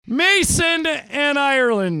Mason and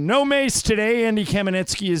Ireland. No Mace today. Andy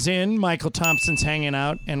Kamenetsky is in. Michael Thompson's hanging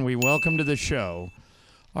out. And we welcome to the show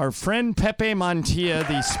our friend Pepe Montilla,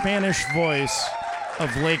 the Spanish voice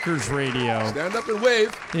of Lakers radio. Stand up and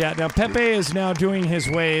wave. Yeah, now Pepe is now doing his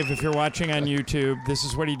wave. If you're watching on YouTube, this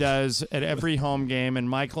is what he does at every home game. And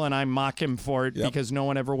Michael and I mock him for it because no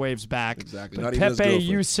one ever waves back. Exactly. But Not even his Pepe,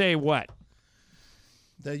 girlfriend. you say what?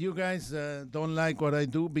 That you guys don't like what I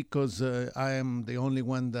do because I am the only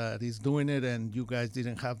one that is doing it, and you guys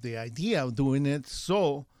didn't have the idea of doing it,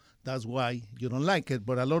 so that's why you don't like it.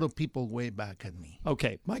 But a lot of people wave back at me.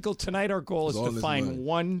 Okay, Michael. Tonight our goal is to find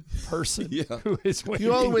one person who is waving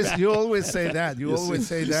You always say that. You're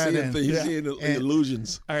seeing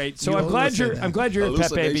illusions. All right, so I'm glad you're at Pepe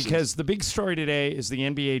Hallucinations. because the big story today is the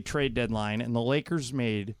NBA trade deadline, and the Lakers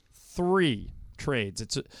made 3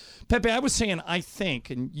 trades. Pepe, I was saying, I think,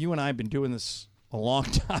 and you and I have been doing this a long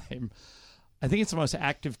time, I think it's the most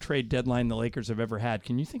active trade deadline the Lakers have ever had.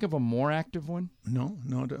 Can you think of a more active one? No,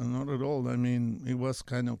 not at all. I mean, it was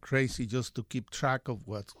kind of crazy just to keep track of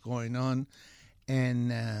what's going on.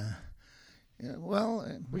 And,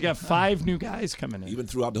 we got 5 new guys coming in. Even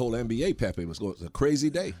throughout the whole NBA, Pepe was a crazy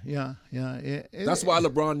day. Yeah. That's why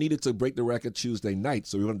LeBron needed to break the record Tuesday night,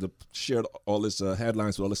 so we wanted to share all this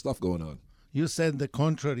headlines with all this stuff going on. You said the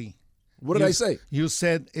contrary. What did I say? You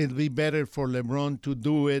said it'd be better for LeBron to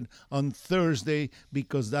do it on Thursday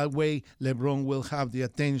because that way LeBron will have the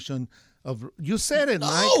attention of. You said it,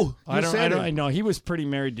 Mike. No! I know. He was pretty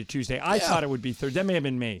married to Tuesday. I thought it would be Thursday. That may have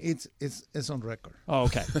been me. It's on record. Oh,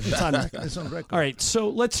 okay. It's on record. It's on record. All right, so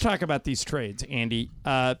let's talk about these trades, Andy.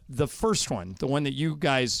 The first one, the one that you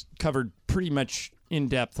guys covered pretty much in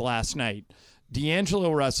depth last night,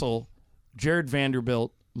 D'Angelo Russell, Jared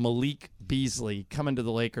Vanderbilt, Malik Beasley coming to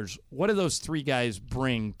the Lakers. What do those 3 guys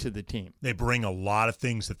bring to the team? They bring a lot of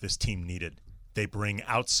things that this team needed. They bring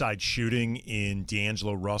outside shooting in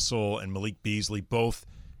D'Angelo Russell and Malik Beasley, both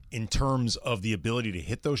in terms of the ability to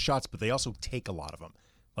hit those shots, but they also take a lot of them.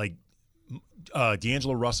 Like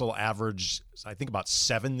D'Angelo Russell averaged, I think, about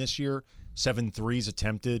 7 this year, 7 threes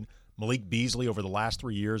attempted. Malik Beasley over the last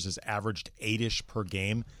 3 years has averaged 8-ish per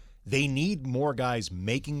game. They need more guys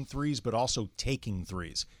making threes, but also taking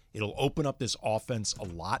threes. It'll open up this offense a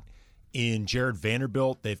lot. In Jared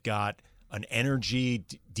Vanderbilt, they've got an energy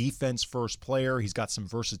defense-first player. He's got some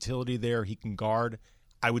versatility there. He can guard,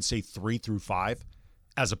 I would say, 3 through 5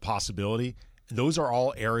 as a possibility. Those are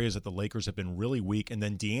all areas that the Lakers have been really weak. And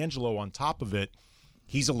then D'Angelo, on top of it,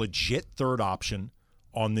 he's a legit third option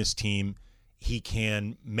on this team. He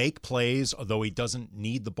can make plays, although he doesn't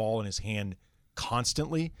need the ball in his hand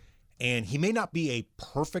constantly. And he may not be a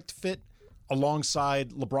perfect fit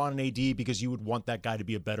alongside LeBron and AD because you would want that guy to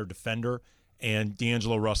be a better defender. And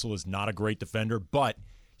D'Angelo Russell is not a great defender, but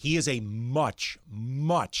he is a much,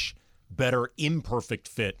 much better imperfect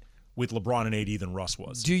fit with LeBron and AD than Russ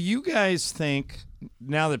was. Do you guys think,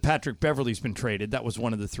 now that Patrick Beverley's been traded, that was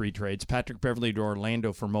one of the 3 trades, Patrick Beverley to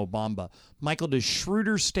Orlando for Mo Bamba. Michael, does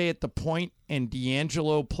Schroeder stay at the point and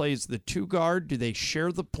D'Angelo plays the 2 guard? Do they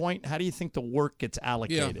share the point? How do you think the work gets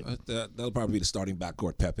allocated? Yeah, that'll probably be the starting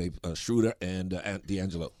backcourt, Pepe, Schroeder and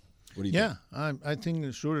D'Angelo. What do you think? I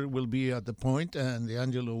think Schroeder will be at the point and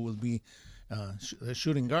D'Angelo will be a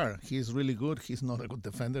shooting guard. He's really good. He's not a good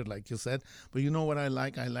defender, like you said. But you know what I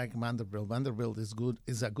like? I like Vanderbilt. Vanderbilt is good.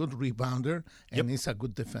 Is a good rebounder, and he's a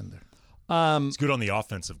good defender. He's good on the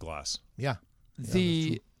offensive glass. Yeah.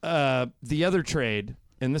 The other trade,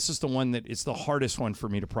 and this is the one that is the hardest one for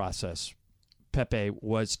me to process, Pepe,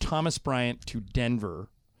 was Thomas Bryant to Denver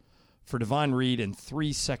for Devon Reed and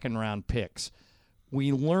 3 second-round picks.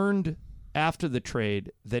 We learned after the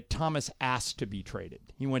trade that Thomas asked to be traded.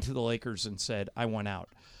 He went to the Lakers and said, I want out.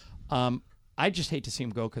 I just hate to see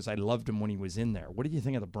him go because I loved him when he was in there. What do you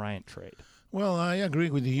think of the Bryant trade? Well, I agree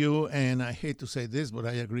with you, and I hate to say this, but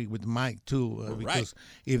I agree with Mike, too. Because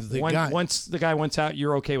if the once the guy wants out,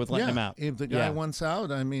 you're okay with letting him out. If the guy wants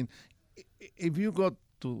out, I mean, if you go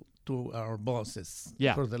to our bosses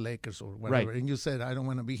for the Lakers or whatever, and you said, I don't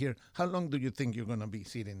want to be here, how long do you think you're going to be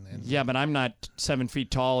sitting? Yeah, but I'm not 7 feet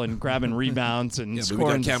tall and grabbing rebounds and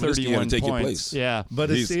scoring 31 points. Yeah, but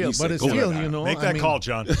it's still, you know. Make that call,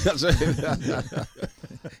 John.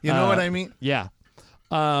 You know what I mean? Yeah.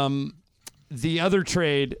 The other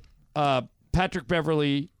trade, Patrick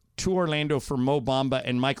Beverley to Orlando for Mo Bamba,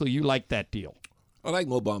 and Michael, you like that deal. I like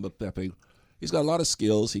Mo Bamba, Pepe. He's got a lot of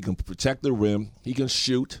skills. He can protect the rim. He can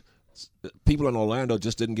shoot. People in Orlando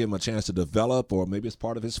just didn't give him a chance to develop, or maybe it's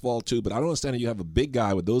part of his fault too. But I don't understand that you have a big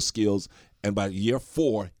guy with those skills, and by year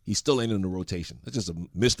 4, he's still ain't in the rotation. That's just a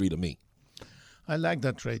mystery to me. I like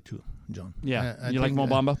that trade too, John. Yeah, I you like think, Mo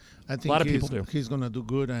Bamba? I think A lot of he's, people do. He's going to do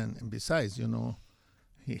good, and besides,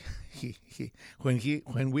 he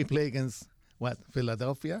when we play against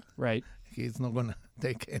Philadelphia, Right. he's not going to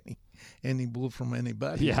take any bull from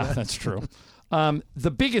anybody. Yeah, But that's true.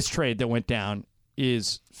 The biggest trade that went down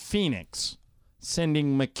is Phoenix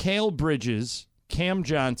sending Mikal Bridges, Cam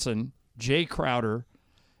Johnson, Jay Crowder,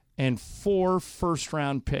 and 4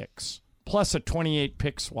 first-round picks, plus a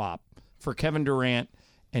 28-pick swap for Kevin Durant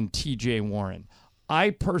and T.J. Warren. I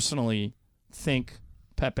personally think,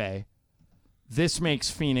 Pepe, this makes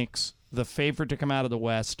Phoenix the favorite to come out of the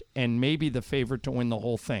West and maybe the favorite to win the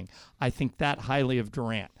whole thing. I think that highly of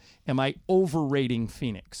Durant. Am I overrating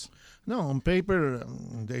Phoenix? No, on paper,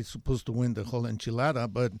 they're supposed to win the whole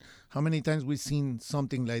enchilada, but how many times we've seen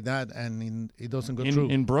something like that and it doesn't go true?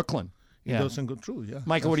 In Brooklyn. It Yeah. doesn't go true, yeah.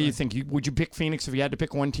 Michael, what do you think? Would you pick Phoenix if you had to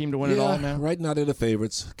pick one team to win it all now? Right now they're the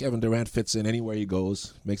favorites. Kevin Durant fits in anywhere he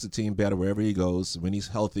goes, makes the team better wherever he goes. When he's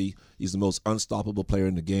healthy, he's the most unstoppable player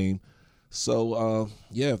in the game. So,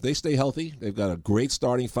 if they stay healthy, they've got a great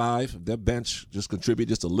starting five. If their bench just contribute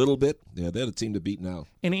just a little bit, they're the team to beat now.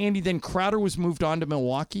 And Andy, then Crowder was moved on to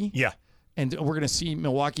Milwaukee. Yeah. And we're going to see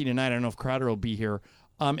Milwaukee tonight. I don't know if Crowder will be here.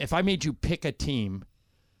 If I made you pick a team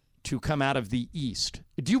to come out of the East,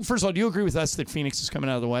 first of all, do you agree with us that Phoenix is coming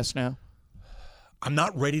out of the West now? I'm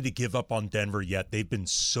not ready to give up on Denver yet. They've been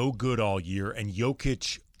so good all year, and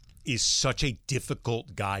Jokic is such a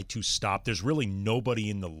difficult guy to stop. There's really nobody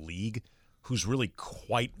in the league who's really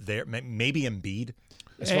quite there. Maybe Embiid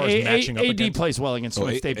as far as matching up AD against. plays well against him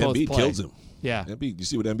if they both Embiid play. kills him. Yeah. Embiid, you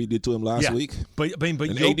see what Embiid did to him last week? But And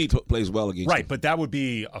Jokic, AD plays well against right, him. but that would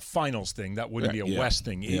be a finals thing. That wouldn't be a Yeah, West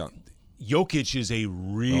thing. yeah. Jokic is a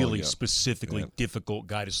really yeah. specifically difficult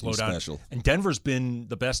guy to slow He's down. special. And Denver's been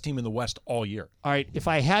the best team in the West all year. All right. If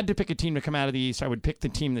I had to pick a team to come out of the East, I would pick the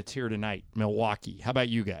team that's here tonight, Milwaukee. How about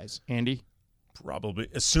you guys? Andy? Probably.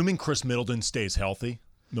 Assuming Chris Middleton stays healthy,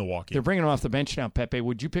 Milwaukee. They're bringing him off the bench now, Pepe.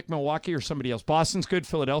 Would you pick Milwaukee or somebody else? Boston's good.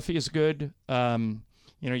 Philadelphia's good.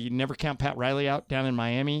 You never count Pat Riley out down in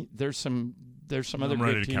Miami. There's some other I'm good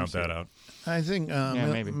ready teams to count there. that out. I think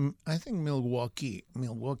maybe. I think Milwaukee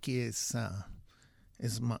is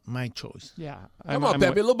my choice. Yeah. Come on,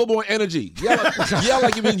 Pepe, a little bit more energy. Yell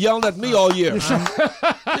like you've been yelling at me all year.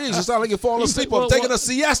 Jeez, you sound like you're falling asleep. I'm taking a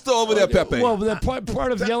siesta over there, Pepe. Well, the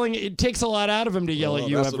part of yelling, it takes a lot out of him to yell at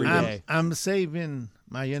you that's every what it day. I'm saving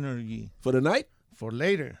my energy For the night? for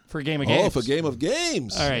later. For a game of games. Oh, for Game of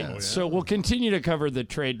Games. All right, so we'll continue to cover the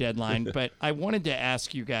trade deadline, but I wanted to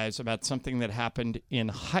ask you guys about something that happened in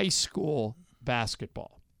high school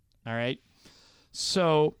basketball. All right?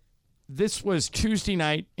 So this was Tuesday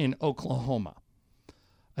night in Oklahoma.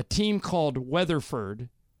 A team called Weatherford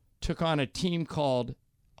took on a team called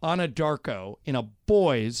Anadarko in a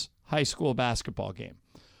boys' high school basketball game.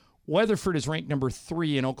 Weatherford is ranked number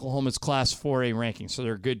 3 in Oklahoma's Class 4A ranking, so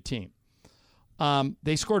they're a good team.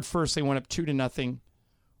 They scored first. They went up 2-0,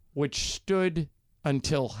 which stood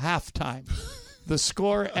until halftime. The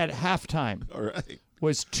score at halftime All right.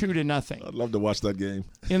 was 2-0. I'd love to watch that game.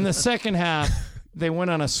 In the second half, they went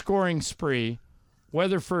on a scoring spree.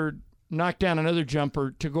 Weatherford knocked down another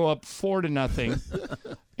jumper to go up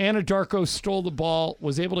 4-0. Anadarko stole the ball,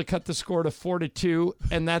 was able to cut the score to 4-2,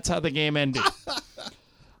 and that's how the game ended.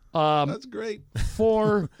 That's great.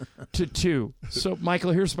 4-2. So,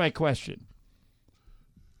 Michael, here's my question.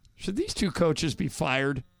 Should these two coaches be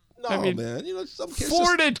fired? No, mean, man. Some kids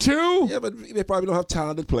 4-2? Yeah, but they probably don't have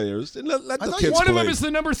talented players. Then let the kids One play. of them is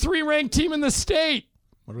the number 3 ranked team in the state.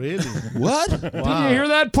 Really? What? Did you hear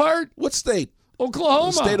that part? What state?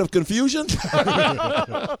 Oklahoma. State of confusion?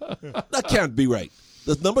 That can't be right.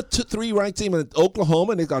 The number 3 ranked team in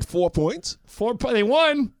Oklahoma, and they got 4 points. They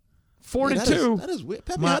won 4-2. That is weird.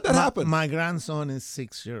 Pepe, how'd that happen? My grandson is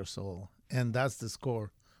 6 years old, and that's the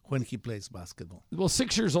score when he plays basketball. Well,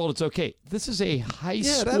 6 years old, it's okay. This is a high that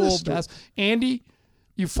school is true. basketball. Andy,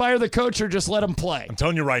 you fire the coach or just let him play? I'm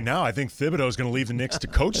telling you right now, I think Thibodeau is going to leave the Knicks to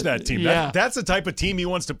coach that team. Yeah. That's the type of team he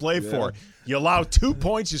wants to play for. You allow 2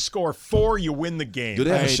 points, you score 4, you win the game. Do they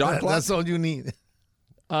have a Right, shot clock? That's all you need.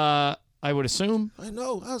 I would assume. I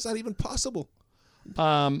know. How's that even possible?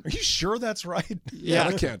 Are you sure that's right? Yeah,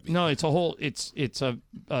 that can't be. No, it's a whole. It's a.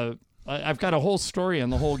 I've got a whole story on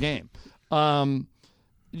the whole game.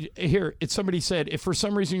 here, it's somebody said, if for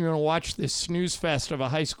some reason you're going to watch this snooze fest of a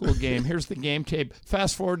high school game, here's the game tape.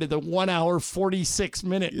 Fast forward to the 1 hour,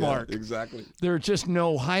 46-minute mark. Exactly. There are just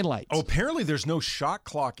no highlights. Oh, apparently there's no shot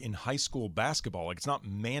clock in high school basketball. Like, it's not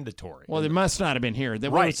mandatory. Well, there must not have been here.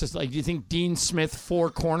 Right. It's just like, do you think Dean Smith 4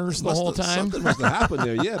 corners the whole time? Something must have happened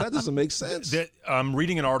there. Yeah, that doesn't make sense. I'm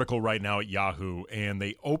reading an article right now at Yahoo, and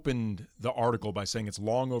they opened the article by saying it's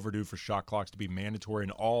long overdue for shot clocks to be mandatory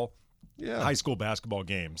in all high school basketball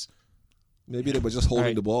games. Maybe they were just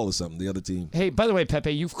holding the ball or something, the other team. Hey, by the way,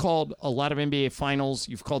 Pepe, you've called a lot of NBA finals.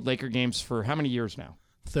 You've called Laker games for how many years now?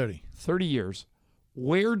 30. 30 years.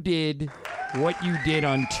 Where did what you did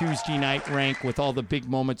on Tuesday night rank with all the big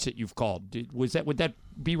moments that you've called? Would that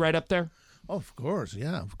be right up there? Of course,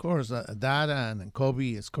 yeah, of course. That and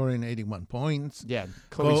Kobe scoring 81 points. Yeah,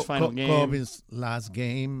 Kobe's final game. Kobe's last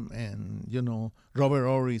game, and, Robert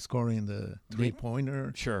Horry scoring the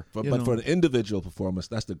three-pointer. Sure. But for an individual performance,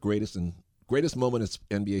 that's the greatest moment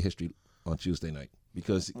in NBA history on Tuesday night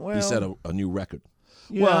because he set a new record.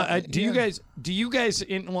 Yeah, do you guys,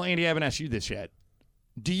 Andy, I haven't asked you this yet.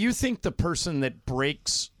 Do you think the person that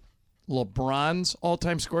breaks LeBron's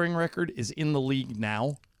all-time scoring record is in the league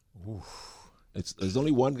now? Oof. There's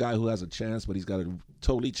only one guy who has a chance, but he's got to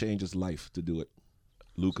totally change his life to do it.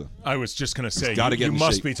 Luka. I was just going to say, you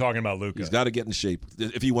must be talking about Luka. He's got to get in shape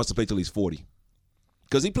if he wants to play till he's 40.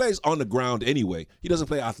 Because he plays on the ground anyway. He doesn't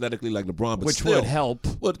play athletically like LeBron, but which would help.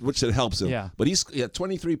 Which helps him. Yeah. But he's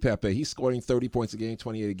 23 Pepe. He's scoring 30 points a game,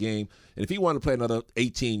 28 a game. And if he wanted to play another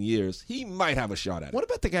 18 years, he might have a shot at it. What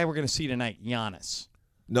about the guy we're going to see tonight, Giannis?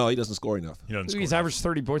 No, he doesn't score enough. He's averaged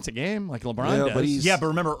 30 points a game like LeBron does. But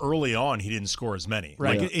remember early on he didn't score as many.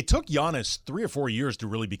 Right. Like it took Giannis 3 or 4 years to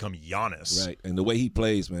really become Giannis. Right. And the way he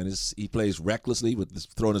plays, man, he plays recklessly with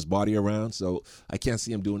throwing his body around. So I can't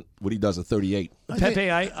see him doing what he does at 38. Pepe,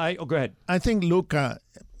 go ahead. I think Luka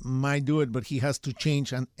might do it, but he has to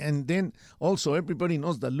change. And then also everybody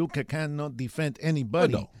knows that Luka cannot defend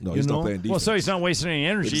anybody. No, he's not playing defense. Well, so he's not wasting any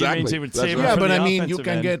energy. Exactly. It means he would save it Yeah, for but the I mean, you offensive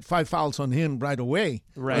can end. get 5 fouls on him right away.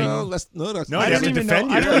 Right. No, he I has don't to even defend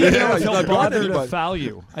know. you. I don't even know if He's he'll not bother guarding to anybody. foul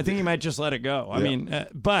you. I think he might just let it go. I mean,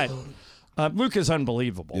 but Luka's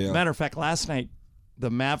unbelievable. Yeah. Matter of fact, last night the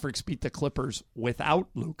Mavericks beat the Clippers without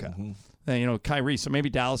Luka. Kyrie. So maybe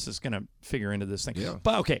Dallas is going to figure into this thing. Yeah.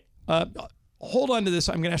 But okay, hold on to this.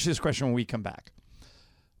 I'm going to ask you this question when we come back.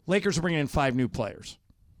 Lakers are bringing in 5 new players.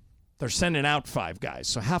 They're sending out 5 guys,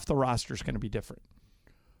 so half the roster is going to be different.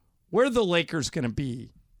 Where are the Lakers going to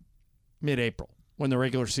be mid-April when the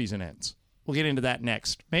regular season ends? We'll get into that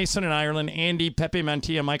next. Mason in Ireland, Andy, Pepe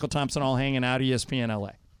Mantilla, Michael Thompson all hanging out, ESPN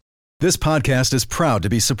LA. This podcast is proud to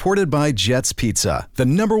be supported by Jets Pizza, the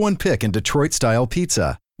 #1 pick in Detroit-style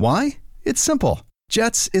pizza. Why? It's simple.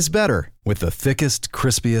 Jets is better. With the thickest,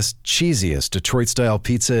 crispiest, cheesiest Detroit-style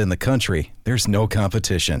pizza in the country, there's no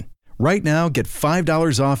competition. Right now, get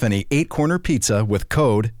 $5 off any 8-corner pizza with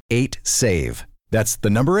code 8SAVE. That's the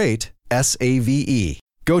number 8, S-A-V-E.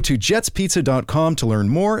 Go to jetspizza.com to learn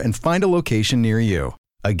more and find a location near you.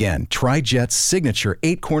 Again, try Jet's signature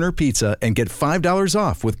 8-corner pizza and get $5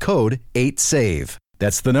 off with code 8SAVE.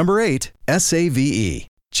 That's the number 8, S-A-V-E.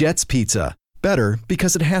 Jet's Pizza. Better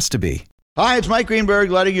because it has to be. Hi, it's Mike Greenberg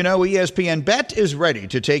letting you know ESPN Bet is ready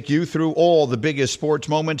to take you through all the biggest sports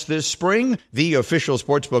moments this spring. The official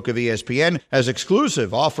sportsbook of ESPN has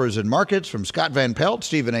exclusive offers and markets from Scott Van Pelt,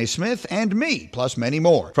 Stephen A. Smith, and me, plus many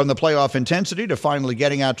more. From the playoff intensity to finally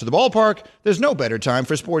getting out to the ballpark, there's no better time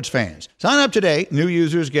for sports fans. Sign up today. New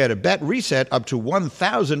users get a bet reset up to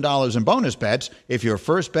 $1,000 in bonus bets if your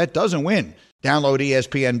first bet doesn't win. Download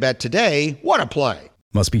ESPN Bet today. What a play.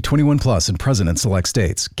 Must be 21 plus and present in select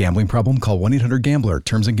states. Gambling problem? Call 1-800-GAMBLER.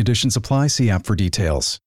 Terms and conditions apply. See app for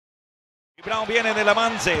details. Brown viene del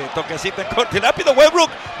avance, toquecito en corte rápido. Westbrook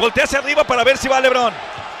voltea hacia arriba para ver si va LeBron.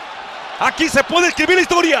 Aquí se puede escribir la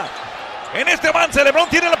historia. En este avance LeBron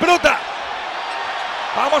tiene la pelota.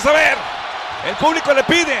 Vamos a ver. El público le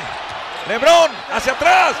pide. LeBron hacia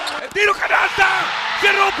atrás. El tiro canasta.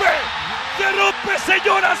 Se rompe. Se rompe,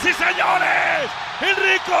 señoras y señores. El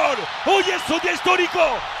récord. Hoy es un día histórico.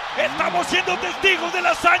 Estamos siendo testigos de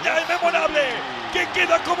la hazaña inmemorable que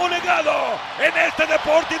queda como legado en este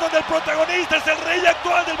deporte y donde el protagonista es el rey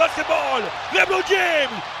actual del básquetbol, LeBron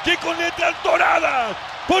James, que con letras doradas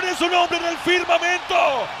pone su nombre en el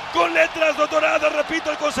firmamento, con letras doradas,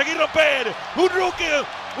 repito, al conseguir romper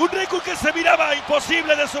un récord que se miraba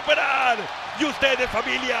imposible de superar. Y ustedes,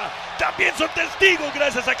 familia, también son testigos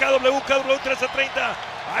gracias a KW 1330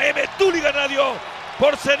 AM Tuligan Radio,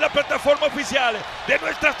 por ser la plataforma oficial de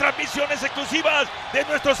nuestras transmisiones exclusivas de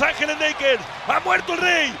nuestros Ángeles Lakers. Ha muerto el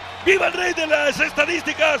rey, viva el rey de las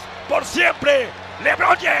estadísticas, por siempre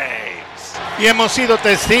LeBron James. Y hemos sido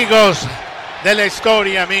testigos de la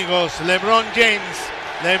historia, amigos. LeBron James.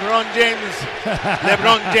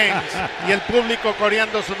 Y el público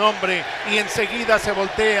coreando su nombre. Y enseguida se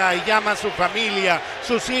voltea y llama a su familia,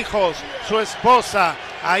 sus hijos, su esposa.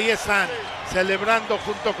 Ahí están, celebrando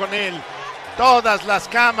junto con él. Todas las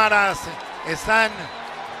cámaras están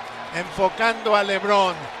enfocando a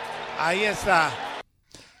LeBron. Ahí está.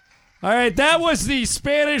 All right, that was the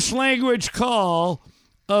Spanish language call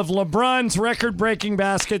of LeBron's record-breaking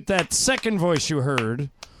basket. That second voice you heard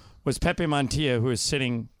was Pepe Montilla, who is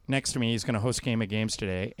sitting next to me. He's going to host Game of Games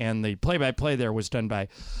today. And the play-by-play there was done by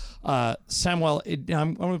Samuel.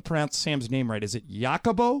 I'm going to pronounce Sam's name right. Is it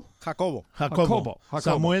Jacobo? Jacobo.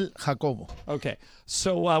 Samuel Jacobo. Okay.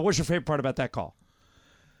 So what's your favorite part about that call?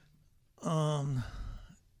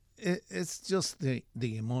 It's just the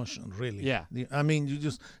emotion, really. Yeah.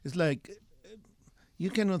 It's like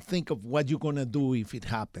you cannot think of what you're going to do if it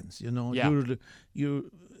happens, you know. Yeah.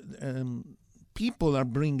 People are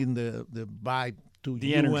bringing the vibe to The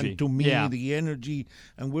you energy. and to me, Yeah. the energy,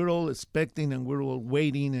 and we're all expecting and we're all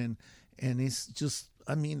waiting, and it's just,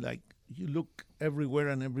 like, you look everywhere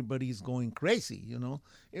and everybody's going crazy, you know.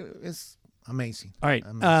 It's amazing. All right.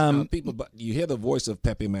 People, but you hear the voice of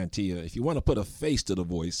Pepe Mantilla. If you want to put a face to the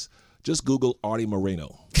voice, just Google Artie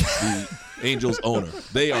Moreno, the Angels owner.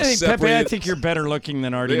 They are I think, separated. Pepe, I think you're better looking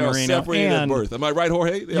than Artie They are Moreno. separated at And birth. Am I right,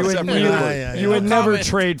 Jorge? They You are would, separated at birth. you would No never comment.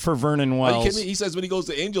 trade for Vernon Are you Wells. kidding me? He says when he goes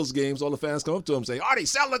to Angels games, all the fans come up to him and say, Artie,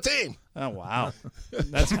 sell the team. Oh, wow.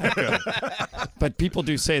 That's not good. But people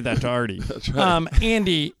do say that to Artie. That's right.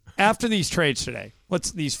 Andy, after these trades today,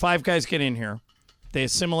 these 5 guys get in here. They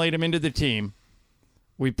assimilate them into the team.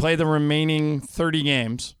 We play the remaining 30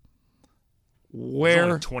 games. There's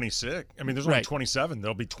only 26. There's only Right. 27.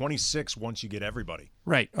 There'll be 26 once you get everybody.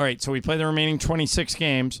 Right. All right. So we play the remaining 26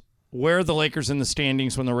 games. Where are the Lakers in the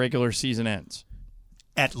standings when the regular season ends?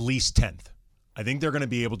 At least 10th. I think they're going to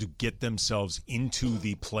be able to get themselves into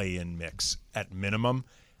the play-in mix at minimum.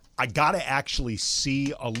 I got to actually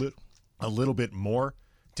see a little bit more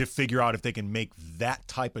to figure out if they can make that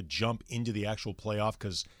type of jump into the actual playoff,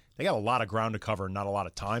 because they got a lot of ground to cover and not a lot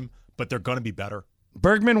of time, but they're going to be better.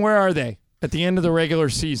 Bergman, where are they at the end of the regular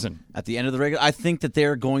season? At the end of the regular, I think that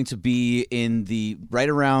they're going to be in right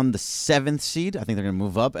around the 7th seed. I think they're going to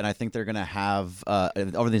move up, and I think they're going to have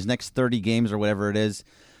over these next 30 games or whatever it is,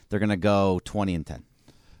 they're going to go 20-10.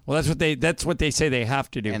 Well, that's what they say they have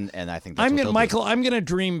to do. And I think that's what they'll Michael, I'm going to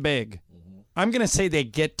dream big. I'm going to say they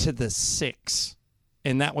get to the 6,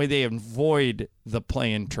 and that way they avoid the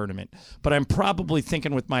play-in tournament. But I'm probably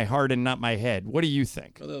thinking with my heart and not my head. What do you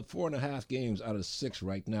think? Well, the 4.5 games out of 6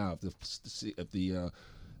 right now.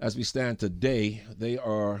 As we stand today, they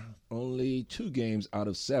are only 2 games out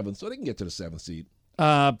of 7, so they can get to the 7th seed.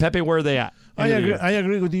 Pepe, where are they at? I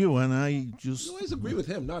agree with you, and I just You always agree with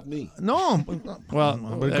him, not me. no. Well,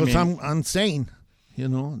 because I mean- I'm sane, you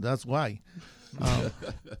know. That's why.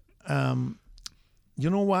 You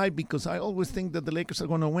know why? Because I always think that the Lakers are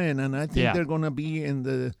going to win, and I think Yeah. they're going to be in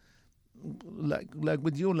the like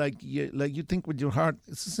with you, like you think with your heart.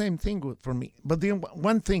 It's the same thing for me. But then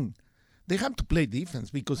one thing, they have to play defense,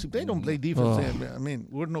 because if they don't play defense,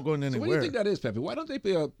 we're not going So anywhere. what do you think that is, Pepe? Why don't they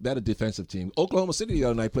play a better defensive team? Oklahoma City the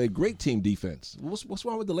other night played great team defense. What's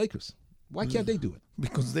wrong with the Lakers? Why can't they do it?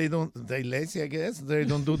 Because they lazy, I guess. They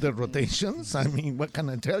don't do the rotations. I mean, what can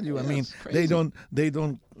I tell you? Yeah, I mean, it's crazy. they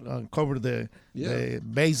don't cover the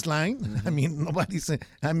baseline. Mm-hmm. I mean, nobody's.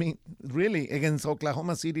 I mean, really, against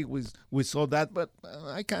Oklahoma City, we saw that, but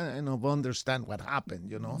I kind of understand what happened.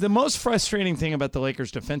 You know, The most frustrating thing about the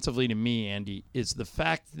Lakers defensively to me, Andy, is the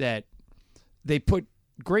fact that they put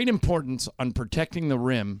great importance on protecting the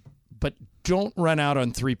rim, but don't run out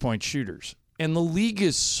on three-point shooters. And the league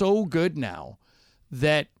is so good now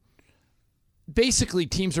that basically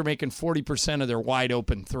teams are making 40% of their wide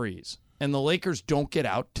open threes. And the Lakers don't get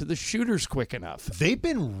out to the shooters quick enough. They've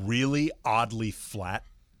been really oddly flat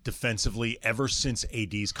defensively ever since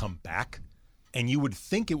AD's come back. And you would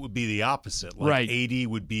think it would be the opposite. Like Right. AD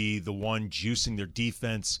would be the one juicing their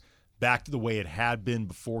defense back to the way it had been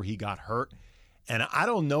before he got hurt. And I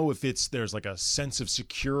don't know if there's like a sense of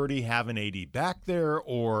security having AD back there,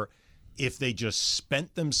 or if they just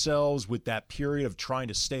spent themselves with that period of trying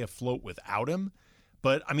to stay afloat without him.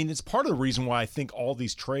 But, I mean, it's part of the reason why I think all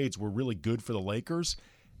these trades were really good for the Lakers.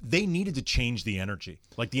 They needed to change the energy.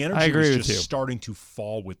 Like, the I energy agree was with just you. starting to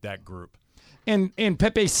fall with that group. And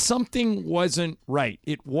Pepe, something wasn't right.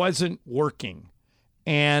 It wasn't working.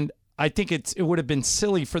 And I think it would have been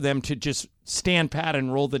silly for them to just stand pat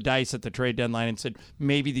and roll the dice at the trade deadline and said,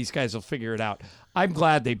 maybe these guys will figure it out. I'm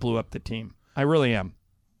glad they blew up the team. I really am.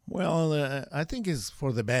 Well, I think it's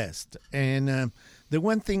for the best. And the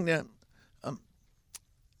one thing that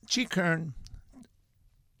Chick Hearn,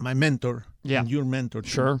 my mentor, and your mentor, too,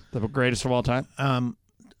 Sure, the greatest of all time.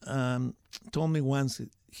 told me once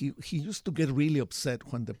he used to get really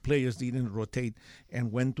upset when the players didn't rotate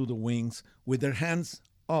and went to the wings with their hands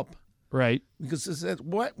up. Right. Because he said,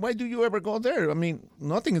 why do you ever go there? I mean,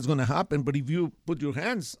 nothing is going to happen, but if you put your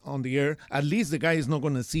hands on the air, at least the guy is not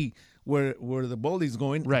going to see where the ball is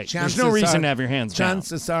going. Right. There's no reason to have your hands down.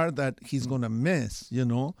 Chances are that he's going to miss,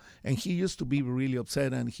 And he used to be really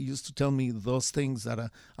upset, and he used to tell me those things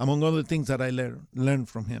that, among other things that I learned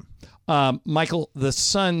from him. Michael, the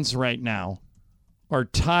Suns right now are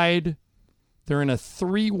tied. They're in a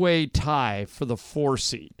 3-way tie for the 4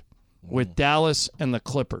 seed with Dallas and the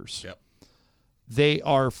Clippers. Yep. They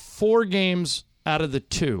are 4 games out of the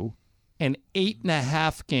 2 and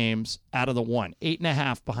 8.5 games out of the 1.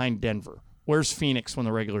 8.5 behind Denver. Where's Phoenix when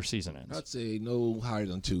the regular season ends? I'd say no higher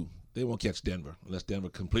than 2. They won't catch Denver unless Denver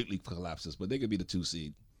completely collapses, but they could be the 2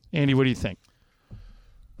 seed. Andy, what do you think?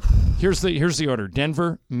 Here's the order.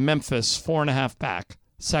 Denver, Memphis, 4.5 back.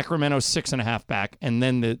 Sacramento, 6.5 back. And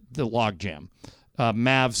then the logjam.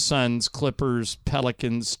 Mavs, Suns, Clippers,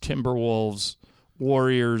 Pelicans, Timberwolves,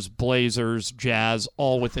 Warriors, Blazers, Jazz,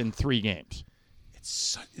 all within 3 games.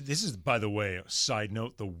 This is, by the way, a side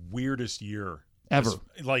note, the weirdest year ever.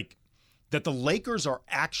 Like, that the Lakers are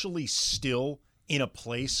actually still in a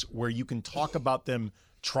place where you can talk about them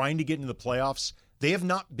trying to get into the playoffs. They have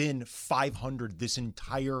not been 500 this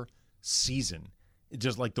entire season. It's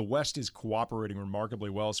just like the West is cooperating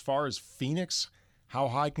remarkably well. As far as Phoenix, how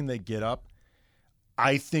high can they get up?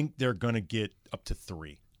 I think they're going to get up to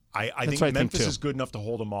 3. I think Memphis is good enough to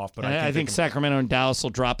hold them off, but I think Sacramento and Dallas will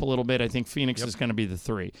drop a little bit. I think Phoenix is going to be the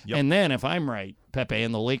 3. Yep. And then, if I'm right, Pepe,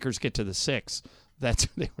 and the Lakers get to the 6, that's who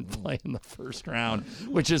they would play in the first round,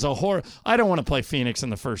 which is a horror. I don't want to play Phoenix in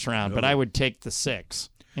the first round, but I would take the 6.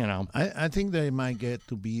 I think they might get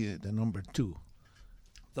to be the number 2.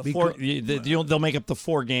 They'll make up the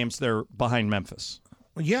 4 games they're behind Memphis.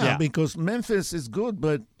 Yeah, because Memphis is good,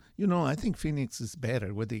 but I think Phoenix is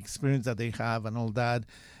better with the experience that they have and all that.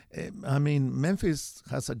 I mean, Memphis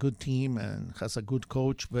has a good team and has a good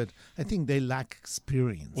coach, but I think they lack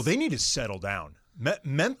experience. Well, they need to settle down.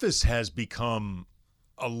 Memphis has become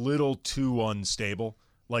a little too unstable.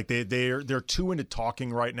 Like they're too into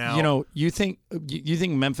talking right now. You think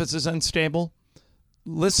Memphis is unstable?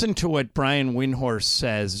 Listen to what Brian Windhorst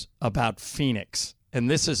says about Phoenix. And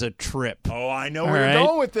this is a trip. Oh, I know where you're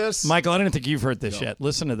going with this. Michael, I don't think you've heard this yet.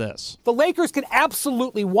 Listen to this. The Lakers can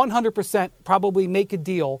absolutely 100% probably make a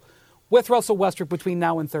deal with Russell Westbrook between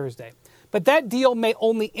now and Thursday. But that deal may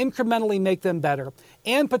only incrementally make them better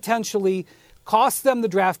and potentially cost them the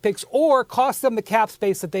draft picks or cost them the cap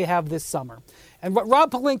space that they have this summer. And what Rob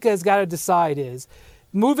Pelinka has got to decide is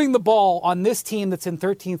moving the ball on this team that's in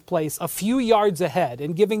 13th place a few yards ahead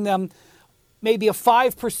and giving them maybe a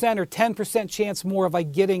 5% or 10% chance more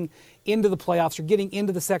of getting into the playoffs or getting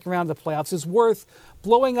into the second round of the playoffs is worth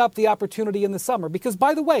blowing up the opportunity in the summer. Because,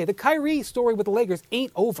 by the way, the Kyrie story with the Lakers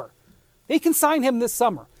ain't over. They can sign him this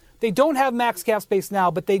summer. They don't have max cap space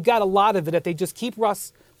now, but they've got a lot of it if they just keep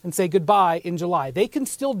Russ and say goodbye in July. They can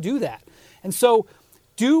still do that. And so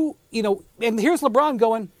and here's LeBron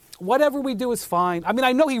going, whatever we do is fine. I mean,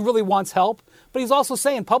 I know he really wants help, but he's also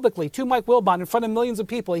saying publicly to Mike Wilbon in front of millions of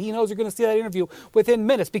people, he knows you're going to see that interview within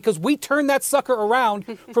minutes because we turned that sucker around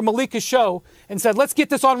for Malika's show and said, let's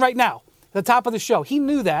get this on right now, the top of the show. He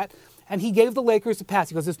knew that, and he gave the Lakers a pass.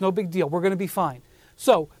 He goes, it's no big deal. We're going to be fine.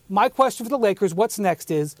 So my question for the Lakers, what's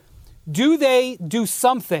next is, do they do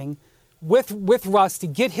something with Russ to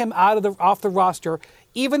get him off the roster,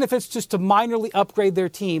 even if it's just to minorly upgrade their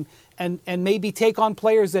team and maybe take on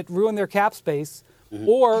players that ruin their cap space?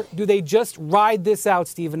 Or do they just ride this out,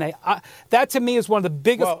 Stephen A? That, to me, is one of the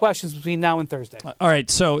biggest questions between now and Thursday. All right,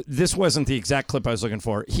 so this wasn't the exact clip I was looking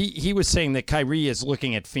for. He was saying that Kyrie is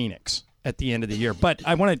looking at Phoenix at the end of the year. But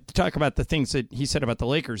I want to talk about the things that he said about the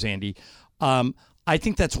Lakers, Andy. I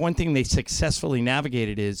think that's one thing they successfully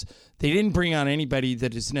navigated is they didn't bring on anybody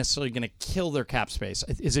that is necessarily going to kill their cap space.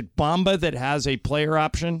 Is it Bamba that has a player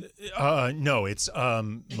option? No, it's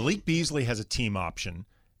Malik Beasley has a team option.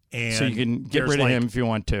 And so you can get rid of him if you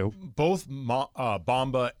want to. Both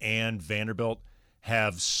Bamba and Vanderbilt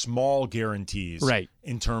have small guarantees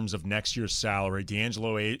in terms of next year's salary.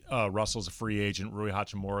 D'Angelo Russell's a free agent. Rui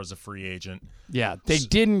Hachimura's a free agent. Yeah, they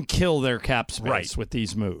didn't kill their cap space with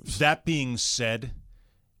these moves. That being said,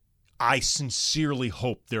 I sincerely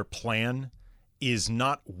hope their plan is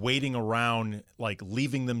not waiting around, like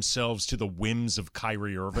leaving themselves to the whims of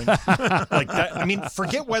Kyrie Irving. Like that, I mean,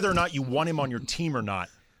 forget whether or not you want him on your team or not.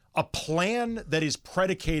 a plan that is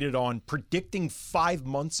predicated on predicting 5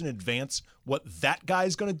 months in advance what that guy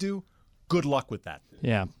is going to do, good luck with that.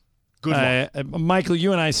 Yeah. Good luck. Michael,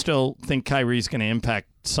 you and I still think Kyrie's going to impact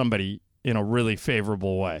somebody in a really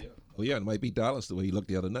favorable way. Well, yeah, it might be Dallas the way he looked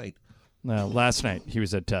the other night. Last night he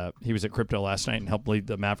was at Crypto last night and helped lead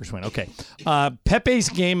the Mavericks win. Okay, Pepe's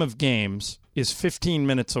Game of Games is 15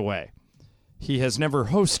 minutes away. He has never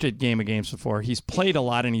hosted Game of Games before. He's played a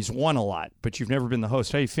lot and he's won a lot, but you've never been the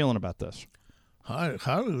host. How are you feeling about this?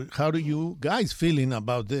 How do you guys feeling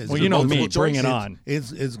about this? Well, you know me. Bring it on.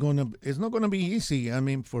 It's not gonna be easy. I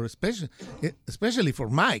mean, for especially for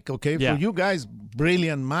Mike. Okay, Yeah. for you guys,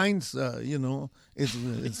 brilliant minds. It's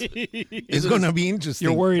gonna be interesting.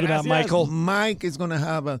 You're worried about Michael? Mike is gonna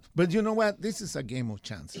have a. But you know what? This is a game of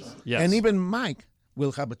chances. Yes. And even Mike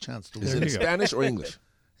will have a chance to Is win. it in Spanish or English?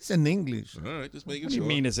 It's in English. All right, just making What do sure. you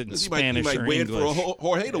mean, is it in He Spanish might or wait English? for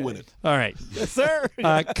Jorge to win it. All right. Yes, sir.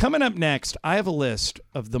 Coming up next, I have a list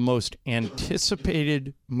of the most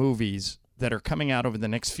anticipated movies that are coming out over the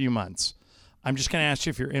next few months. I'm just going to ask you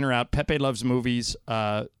if you're in or out. Pepe loves movies.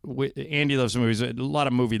 Andy loves movies. A lot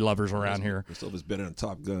of movie lovers around here. Christopher's better than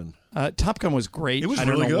Top Gun. Top Gun was great. It was I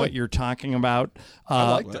don't really know good. what you're talking about.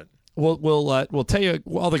 I liked it. We'll tell you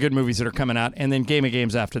all the good movies that are coming out, and then Game of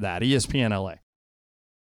Games after that. ESPN LA.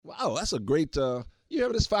 Wow, that's a great. You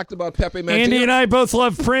have this fact about Pepe Mantilla? Andy and I both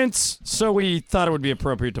love Prince, so we thought it would be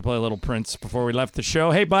appropriate to play a little Prince before we left the show.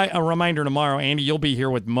 Hey, by a reminder tomorrow, Andy, you'll be here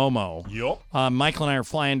with Momo. Yup. Michael and I are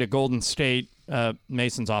flying to Golden State.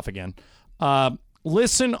 Mason's off again.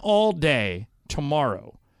 Listen all day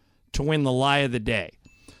tomorrow to win the lie of the day.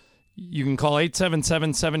 You can call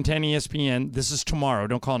 877-710-ESPN. This is tomorrow.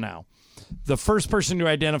 Don't call now. The first person to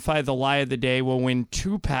identify the lie of the day will win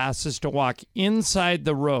 2 passes to walk inside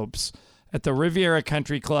the ropes at the Riviera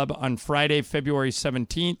Country Club on Friday, February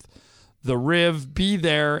 17th. The Riv, be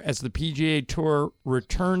there as the PGA Tour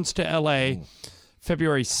returns to LA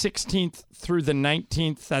February 16th through the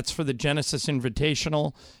 19th. That's for the Genesis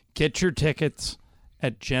Invitational. Get your tickets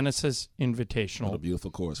at GenesisInvitational.com. What a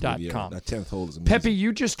beautiful course. Riviera. That 10th hole is amazing. Pepe,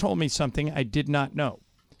 you just told me something I did not know.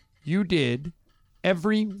 You did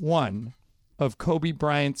every one of Kobe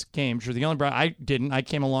Bryant's games. You're the only Bryant. I didn't. I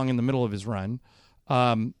came along in the middle of his run.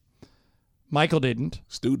 Michael didn't.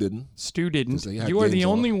 Stu didn't. Stu didn't. 'Cause they had You are the games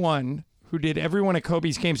only off. one who did every one of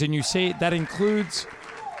Kobe's games, and you say that includes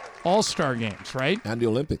All-Star games, right? And the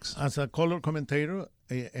Olympics. As a color commentator,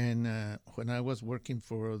 and when I was working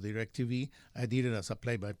for DirecTV, I did it as a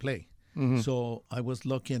play-by-play. Mm-hmm. So I was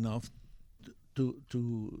lucky enough to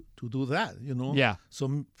do that. You know. Yeah.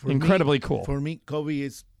 So for Incredibly me, cool. For me, Kobe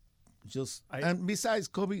is just, and besides,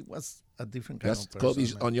 Kobe was a different kind That's of person.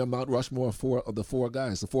 Kobe's on your Mount Rushmore of the 4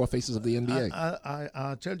 guys, the 4 faces of the NBA.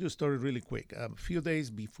 I'll tell you a story really quick. A few days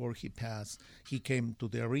before he passed, he came to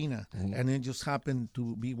the arena, and it just happened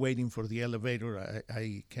to be waiting for the elevator.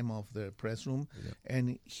 I came off the press room,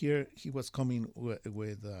 and here he was coming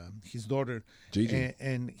with his daughter, Gigi.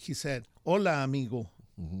 and he said, "Hola, amigo."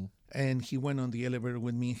 And he went on the elevator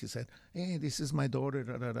with me. He said, "Hey, this is my daughter."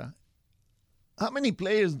 Da, da, da. How many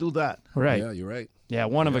players do that? Right. Yeah, you're right. Yeah,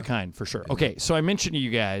 one of a kind for sure. Okay, so I mentioned to you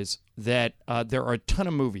guys that there are a ton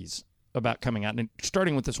of movies about coming out, and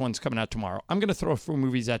starting with this one's coming out tomorrow. I'm going to throw a few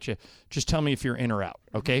movies at you. Just tell me if you're in or out,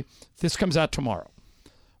 okay? This comes out tomorrow.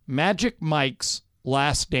 Magic Mike's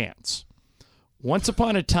Last Dance. Once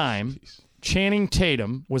upon a time, Channing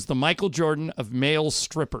Tatum was the Michael Jordan of male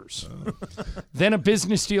strippers. Then a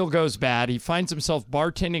business deal goes bad. He finds himself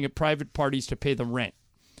bartending at private parties to pay the rent.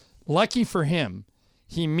 Lucky for him,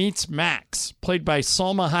 he meets Max, played by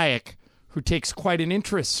Salma Hayek, who takes quite an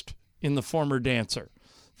interest in the former dancer.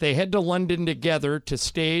 They head to London together to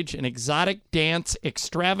stage an exotic dance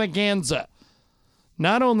extravaganza.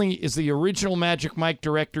 Not only is the original Magic Mike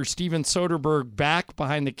director Steven Soderbergh back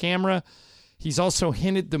behind the camera, he's also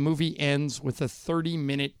hinted the movie ends with a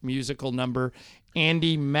 30-minute musical number.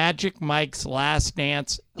 Andy, Magic Mike's Last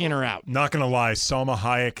Dance, in or out? Not going to lie, Salma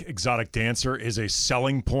Hayek, exotic dancer, is a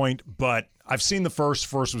selling point, but I've seen the first.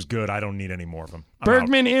 First was good. I don't need any more of them. I'm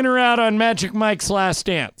Bergman, in or out on Magic Mike's Last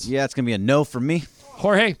Dance? Yeah, it's going to be a no for me.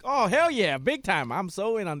 Jorge? Oh, hell yeah. Big time. I'm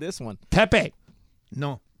so in on this one. Pepe?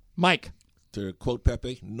 No. Mike? To quote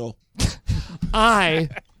Pepe, no. I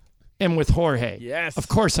am with Jorge. Yes. Of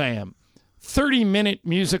course I am. 30-minute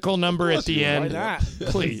musical number at the you are. end. Why not?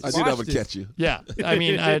 Please. I did have a Watched it. catch you. Yeah. I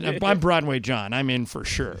mean, I'm Broadway John. I'm in for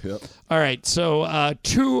sure. Yep. All right. So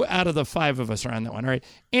 2 out of the 5 of us are on that one. All right.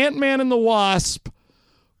 Ant-Man and the Wasp,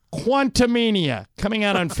 Quantumania, coming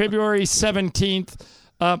out on February 17th.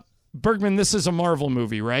 Bergman, this is a Marvel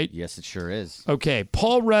movie, right? Yes, it sure is. Okay.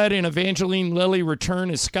 Paul Rudd and Evangeline Lilly return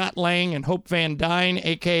as Scott Lang and Hope Van Dyne,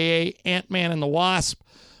 a.k.a. Ant-Man and the Wasp,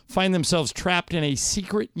 find themselves trapped in a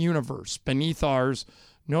secret universe beneath ours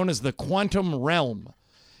known as the Quantum Realm.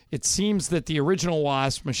 It seems that the original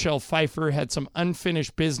Wasp, Michelle Pfeiffer, had some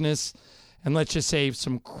unfinished business, and let's just say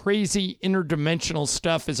some crazy interdimensional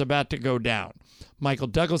stuff is about to go down. Michael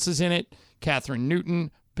Douglas is in it, Catherine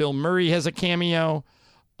Newton, Bill Murray has a cameo.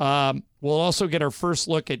 We'll also get our first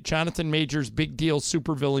look at Jonathan Majors' big deal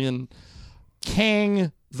supervillain,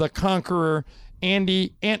 Kang the Conqueror.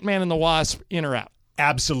 Andy, Ant-Man and the Wasp, in or out?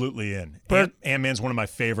 Absolutely in. Ant-Man's one of my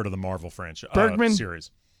favorite of the Marvel franchise series.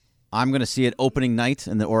 I'm going to see it opening night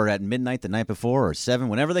or at midnight the night before or 7.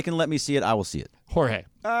 Whenever they can let me see it, I will see it. Jorge.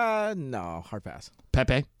 No, hard pass.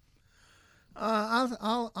 Pepe.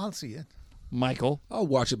 I'll see it. Michael. I'll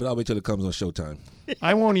watch it, but I'll wait till it comes on Showtime.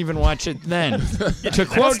 I won't even watch it then. To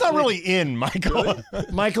quote, That's not really in, Michael.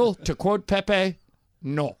 Michael, to quote Pepe,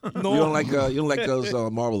 no. You don't like those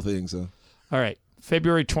Marvel things, huh? All right,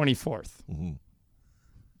 February 24th.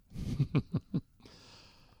 Mm-hmm.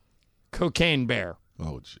 Cocaine Bear.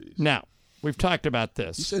 Oh, jeez. Now, we've talked about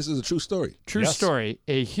this. You say this is a true story. True story.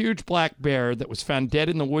 A huge black bear that was found dead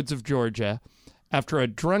in the woods of Georgia after a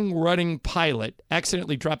drunk-running pilot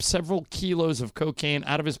accidentally dropped several kilos of cocaine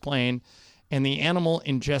out of his plane, and the animal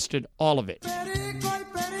ingested all of it.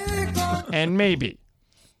 And maybe,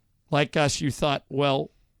 like us, you thought, well,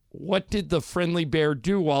 what did the friendly bear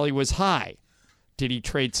do while he was high? Did he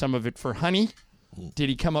trade some of it for honey? Did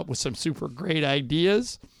he come up with some super great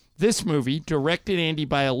ideas? This movie, directed, Andy,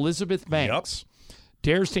 by Elizabeth Banks,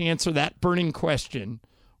 dares to answer that burning question.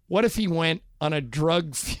 What if he went on a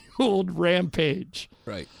drug-fueled rampage?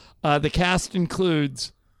 Right. The cast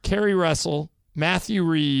includes Kerry Russell, Matthew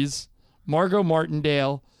Rhys, Margot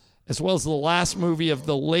Martindale, as well as the last movie of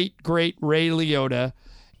the late, great Ray Liotta.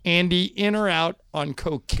 Andy, in or out on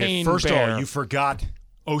Cocaine First Bear? of all, you forgot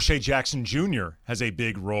O'Shea Jackson Jr. has a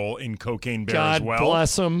big role in Cocaine Bear God as well.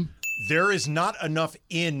 bless him. There is not enough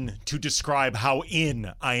in to describe how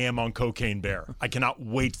in I am on Cocaine Bear. I cannot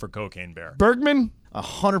wait for Cocaine Bear. Bergman?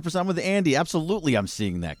 100% with Andy. Absolutely, I'm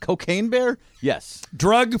seeing that. Cocaine Bear? Yes.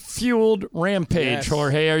 Drug-fueled rampage. Yes.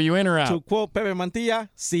 Jorge, are you in or out? To quote Pepe Mantilla,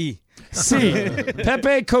 sí. C.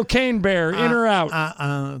 Pepe, Cocaine Bear, in or out?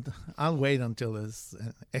 I'll wait until it's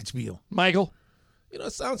HBO. Michael? You know,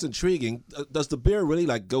 it sounds intriguing. Does the bear really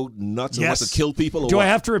go nuts and Yes. wants to kill people? Or Do what? I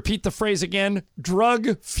have to repeat the phrase again?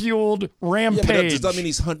 Drug-fueled Yeah, rampage. but does that mean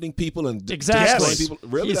he's hunting people and Exactly. destroying people?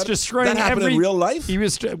 Really? He's destroying that happened every, in real life?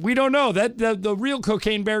 We don't know. That the real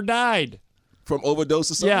Cocaine Bear died. From overdose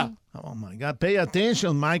or something? Yeah. Oh, my God. Pay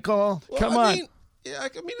attention, Michael. Well, Come I on. mean,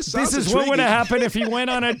 it sounds This is what would intriguing. have happened if he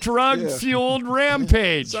went on a drug-fueled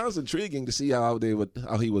rampage. Sounds intriguing to see how he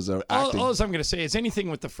was acting. All I'm going to say is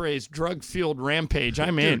anything with the phrase drug-fueled rampage,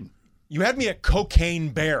 I'm in. You had me at Cocaine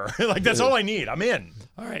Bear. That's all I need. I'm in.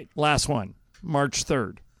 All right, last one, March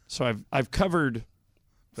 3rd. So I've covered,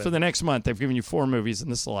 for the next month, I've given you 4 movies,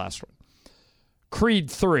 and this is the last one.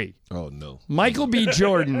 Creed 3. Oh, no. Michael B.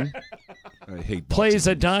 Jordan I hate plays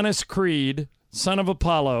Adonis Creed, son of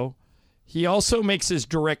Apollo. He also makes his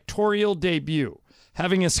directorial debut,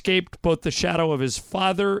 having escaped both the shadow of his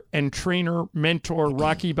father and trainer mentor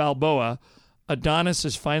Rocky Balboa. Adonis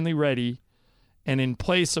is finally ready, and in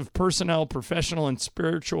place of personnel, professional, and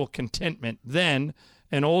spiritual contentment, then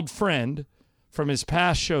an old friend from his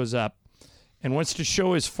past shows up and wants to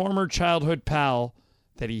show his former childhood pal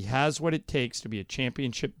that he has what it takes to be a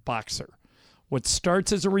championship boxer. What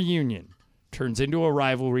starts as a reunion turns into a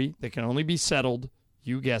rivalry that can only be settled,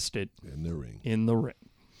 you guessed it, in the ring.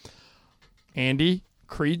 Andy,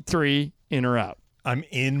 Creed 3, in or out? I'm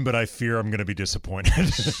in, but I fear I'm going to be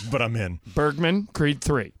disappointed. But I'm in. Bergman, Creed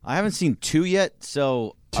 3. I haven't seen 2 yet,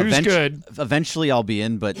 so 2's good. Eventually I'll be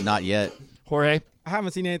in, but not yet. Jorge? I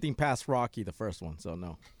haven't seen anything past Rocky, the first one, so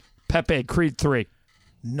no. Pepe, Creed 3.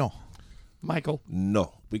 No. Michael?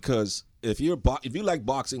 No, because if you like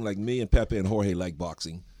boxing like me and Pepe and Jorge like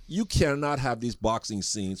boxing, you cannot have these boxing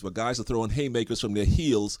scenes where guys are throwing haymakers from their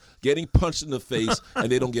heels, getting punched in the face,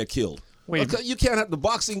 and they don't get killed. Wait, you can't have the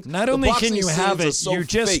boxing. Not the only boxing can you scenes have are it, so you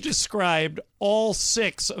just fake. described all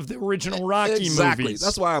 6 of the original Rocky exactly. movies.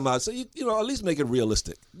 That's why I'm out. So you know, at least make it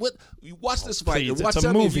realistic. You watch this fight. please, and watch it's a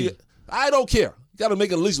that movie. I don't care. You got to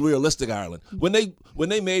make it at least realistic, Ireland. When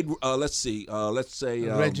they made let's say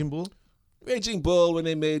Raging Bull? Raging Bull, when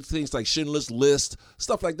they made things like Schindler's List,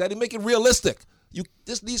 stuff like that, they make it realistic.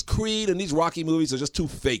 These Creed and these Rocky movies are just too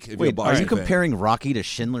fake. If you're a Wait, are boxing you fan. comparing Rocky to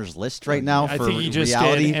Schindler's List right now I for think he just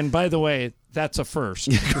reality? did. And by the way, that's a first.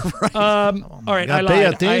 Right. All right, I God, lied. pay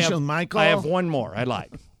attention, I have, Michael. I have one more. I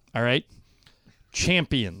lied. All right.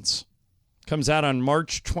 Champions comes out on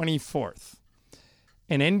March 24th.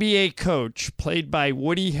 An NBA coach played by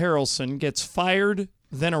Woody Harrelson gets fired,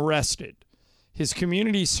 then arrested. His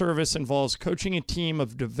community service involves coaching a team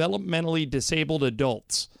of developmentally disabled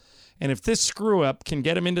adults. And if this screw-up can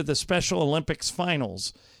get him into the Special Olympics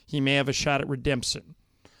finals, he may have a shot at redemption.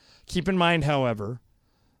 Keep in mind, however,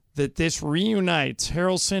 that this reunites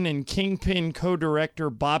Harrelson and Kingpin co-director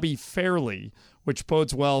Bobby Fairley, which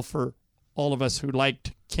bodes well for all of us who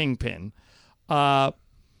liked Kingpin.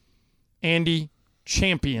 Andy,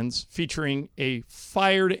 Champions, featuring a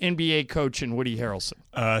fired NBA coach in Woody Harrelson.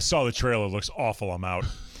 Saw the trailer. Looks awful. I'm out.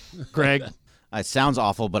 Greg, It sounds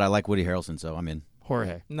awful, but I like Woody Harrelson, so I'm in.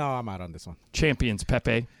 Jorge. No, I'm out on this one. Champions,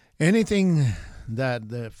 Pepe. Anything that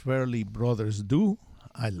the Fairley brothers do,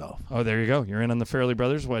 I love. Oh, there you go. You're in on the Fairley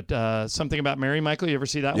Brothers. What? Something About Mary, Michael? You ever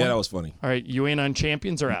see that one? Yeah, that was funny. All right, you in on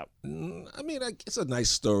Champions or out? I mean, it's a nice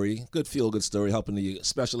story, good feel-good story, helping the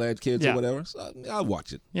special ed kids Yeah. or whatever. So I'll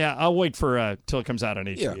watch it. Yeah, I'll wait for till it comes out on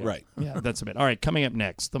HBO. Yeah, right. Yeah, that's a bit. All right, coming up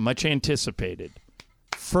next, the much anticipated,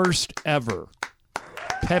 first ever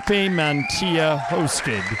Pepe Mantilla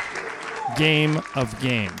hosted Game of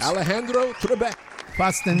Games. Alejandro Trebek.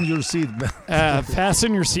 Fasten your seatbelt.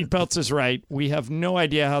 Fasten your seatbelts is right. We have no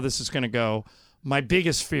idea how this is going to go. My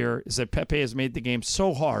biggest fear is that Pepe has made the game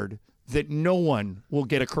so hard that no one will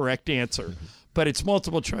get a correct answer. But it's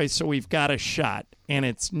multiple choice, so we've got a shot. And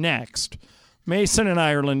it's next. Mason in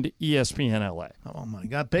Ireland, ESPN LA. Oh, my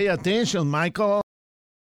God. Pay attention, Michael.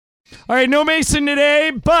 All right, no Mason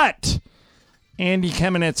today, but Andy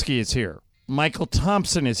Kamenetsky is here. Michael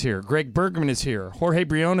Thompson is here. Greg Bergman is here. Jorge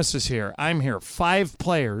Briones is here. I'm here. 5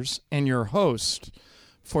 players, and your host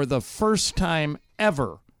for the first time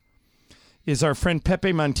ever is our friend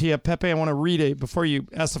Pepe Mantilla. Pepe, I want to read before you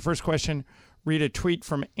ask the first question, read a tweet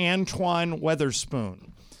from Antoine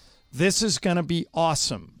Weatherspoon. This is going to be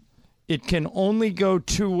awesome. It can only go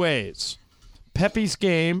 2 ways. Pepe's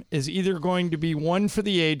game is either going to be one for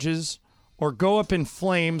the ages or go up in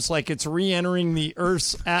flames like it's re-entering the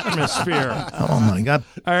Earth's atmosphere. Oh, my God.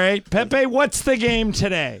 All right, Pepe, what's the game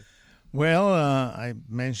today? Well, I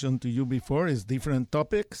mentioned to you before, it's different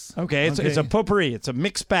topics. Okay, it's a potpourri. It's a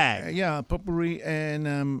mixed bag. Yeah, potpourri.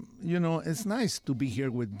 And, it's nice to be here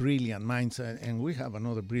with brilliant minds. And we have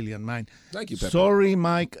another brilliant mind. Thank you, Pepe. Sorry,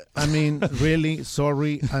 Mike. I mean, really,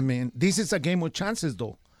 sorry. I mean, this is a game of chances,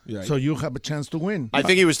 though. Yeah, So you have a chance to win. I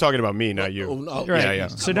think he was talking about me, not you. no. Right. Yeah.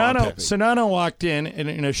 Sedano walked in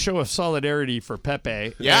a show of solidarity for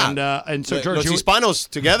Pepe. Yeah. And so, George, Los Hispanos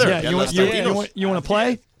together. yeah, you want to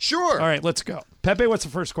play? Sure. All right, let's go. Pepe, what's the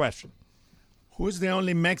first question? Who's the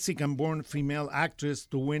only Mexican-born female actress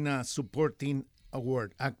to win a supporting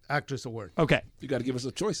award, actress award? Okay, You got to give us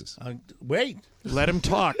the choices. Wait. let him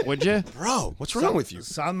talk, would you? Bro, what's wrong with you?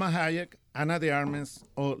 Salma Hayek, Ana de Armas,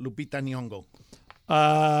 or Lupita Nyong'o?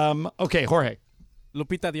 Okay, Jorge.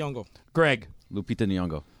 Lupita Nyong'o. Greg. Lupita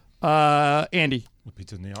Nyong'o. Andy.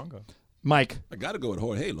 Lupita Nyong'o. Mike. I got to go with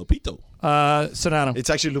Jorge Lopito. Sedano. It's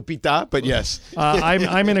actually Lupita, but yes.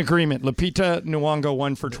 I'm in agreement. Lupita Nyong'o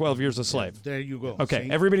won for 12 Years a Slave. There you go. Okay,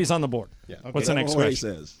 See? everybody's on the board. Yeah. What's the next Jorge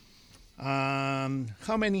question? says.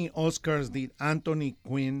 How many Oscars did Anthony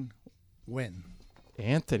Quinn win?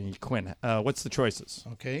 Anthony Quinn. What's the choices?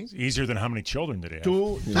 Okay. Easier than how many children did he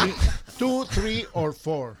have? 2, 3, or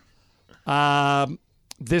 4?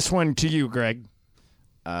 This one to you, Greg.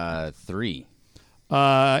 3.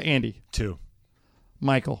 Andy. 2.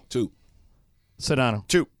 Michael. 2. Sedano.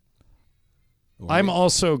 2. I'm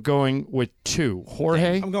also going with 2.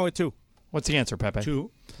 Jorge. I'm going with 2. What's the answer, Pepe? 2.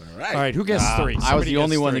 All right. All right, who guessed 3? I was Somebody the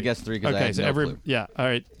only guessed one 3. that guessed 3 because I Okay, had so no clue. yeah, all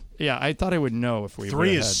right. Yeah, I thought I would know if we 3 would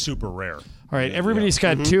have is had. super rare. All right, everybody's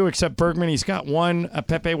got 2 except Bergman. He's got 1.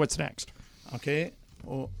 Pepe, what's next? Okay.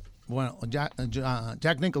 Well, Jack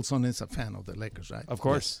Nicholson is a fan of the Lakers, right? Of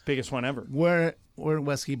course, biggest one ever. Where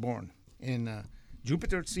was he born? In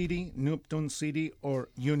Jupiter City, Neptune City, or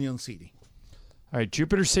Union City? All right,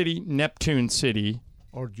 Jupiter City, Neptune City,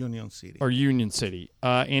 Or Union City. or Union City.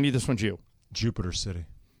 Andy, this one's you. Jupiter City.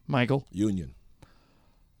 Michael. Union.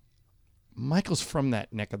 Michael's from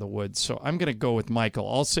that neck of the woods, so I'm going to go with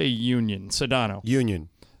Michael. I'll say Union. Sedano. Union.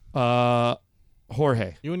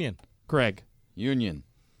 Jorge. Union. Greg. Union.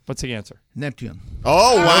 What's the answer? Neptune.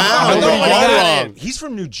 Oh, wow. Nobody All got it. wrong. He's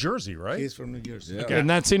from New Jersey, right? He's from New Jersey. Yeah. And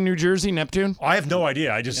that's in New Jersey, Neptune? I have no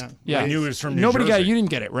idea. I just Yeah. I knew it was from New Nobody Jersey. got it. You didn't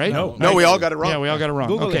get it, right? No. No, we all got it wrong. Yeah, we all got it wrong.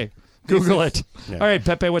 Google okay. it. Google it. Yeah. All right,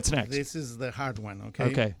 Pepe, what's next? This is the hard one, okay?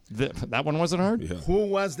 Okay. That one wasn't hard? Yeah. Who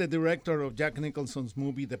was the director of Jack Nicholson's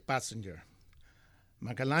movie The Passenger?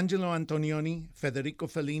 Michelangelo Antonioni, Federico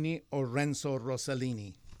Fellini, or Renzo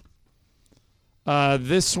Rossellini?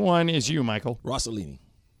 This one is you, Michael. Rossellini.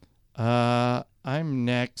 I'm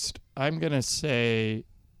next. I'm going to say,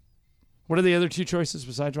 what are the other two choices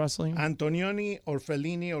besides Rossellini? Antonioni or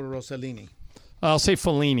Fellini or Rossellini? I'll say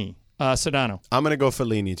Fellini. Sedano. I'm going to go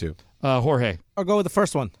Fellini, too. Jorge. I'll go with the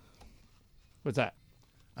first one. What's that?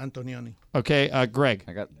 Antonioni. Okay, Greg.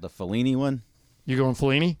 I got the Fellini one. You going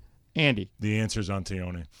Fellini? Andy. The answer's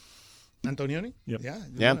Antonioni. Antonioni? Yep.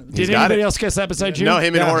 Yeah. Did anybody else guess that besides you? No,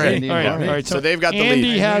 him and Jorge. Andy All and right, Jorge. all right. So they've got the Andy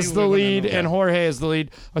lead. has the I knew we were lead, gonna know. and Jorge has the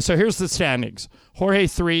lead. So here's the standings: Jorge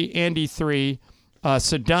 3, Andy 3,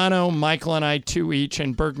 Sedano, Michael, and I 2 each,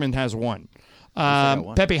 and Bergman has 1.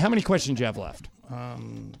 one. Pepe, how many questions do you have left? A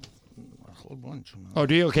whole bunch. Oh,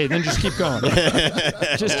 do you? Okay, then just keep going.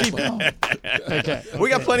 Just keep going. Okay. We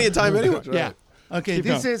got plenty of time anyway. Yeah. Okay, Keep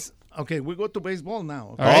this going. is okay. We go to baseball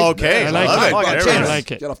now. All right. Okay, I like love it. it. Oh, I got a I chance.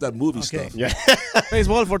 like it. Get off that movie Okay. stuff.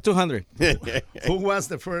 Baseball for 200. Who was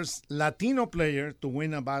the first Latino player to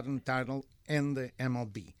win a batting title in the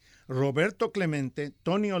MLB? Roberto Clemente,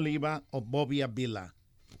 Tony Oliva, or Bobby Avila?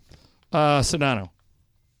 Sedano.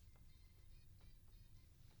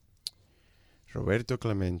 Roberto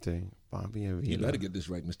Clemente, Bobby You Avila. better get this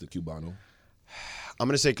right, Mr. Cubano. I'm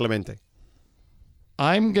going to say Clemente.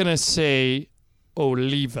 I'm gonna say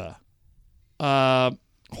Oliva.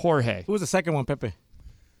 Jorge. Who was the second one, Pepe?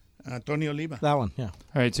 Tony Oliva. That one, yeah. All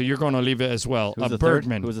right, so you're going Oliva as well. Who was the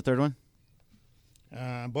Bergman. third? Who was the third one?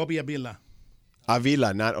 Bobby Avila.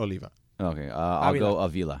 Avila, not Oliva. Okay, I'll go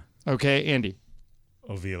Avila. Okay, Andy.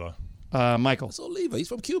 Avila. Michael. It's Oliva. He's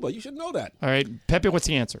from Cuba. You should know that. All right, Pepe. What's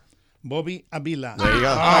the answer? Bobby Avila. There you go.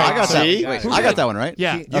 I got See? that. Wait, I got that one right.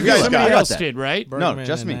 Yeah, You guys somebody got it. else Got that. did, right? No, Bergman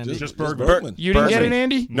just and me. Andy. Just Bergman. Bergman. You didn't get it, Bergman.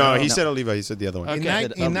 Andy? No, he said Oliva. He said the other one. Okay.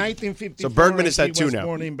 In 1954, So Bergman is at he 2 was now.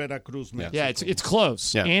 born in Veracruz, Mexico. Yeah, it's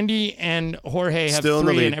close. Yeah. Andy and Jorge have Still in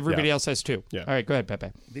the 3, and lead. everybody Yeah. else has 2. Yeah. All right, go ahead, Pepe.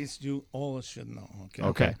 This you all should know. Okay.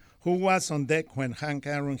 Okay. Who was on deck when Hank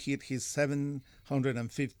Aaron hit his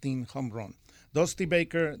 715 home run? Dusty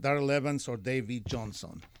Baker, Darrell Evans, or Davey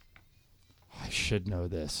Johnson? I should know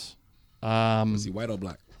this. Is he white or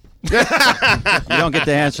black? You don't get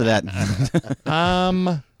to answer that.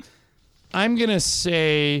 I'm gonna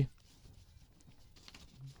say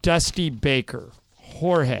Dusty Baker.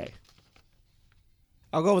 Jorge.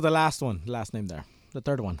 I'll go with the last one, last name there. The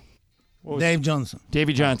third one. Dave Johnson.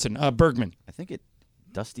 Davey Johnson. Bergman. I think it.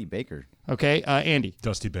 Dusty Baker. Okay, Andy.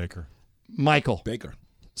 Dusty Baker. Michael. Baker.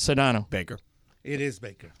 Sedano. Baker. It is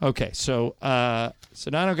Baker. Okay, so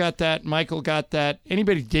Sedano got that. Michael got that.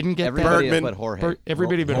 Anybody didn't get Everybody that? but Jorge.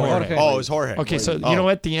 Everybody but Jorge. Oh, it was Jorge. Okay, so you know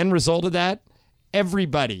what? The end result of that,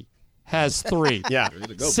 everybody has 3. Yeah. There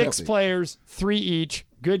you go, 6 Pepe. players, 3 each.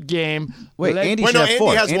 Good game. Wait, Andy Wait, should no, have Andy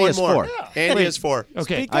 4. has Andy one has more. 4. Andy has 4.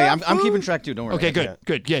 Okay. I'm keeping track too. Don't worry. Okay,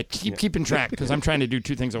 good. Keep keeping track because I'm trying to do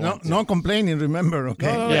 2 things at No, once. no complaining, remember,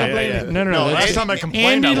 okay? Yeah. No. No, that's- last time I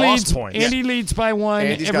complained, Andy I lost leads, points. Andy leads by 1.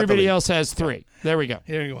 Andy's got the Everybody lead. else has 3. There we go.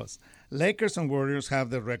 Here it goes. Lakers and Warriors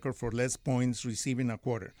have the record for less points receiving a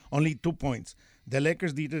quarter. Only 2 points. The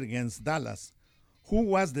Lakers did it against Dallas. Who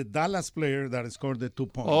was the Dallas player that scored the 2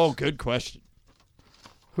 points? Oh, good question.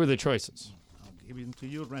 Who are the choices? I'll give it to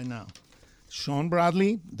you right now. Sean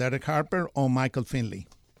Bradley, Derek Harper, or Michael Finley?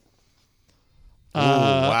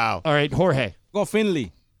 Wow. All right, Jorge. Go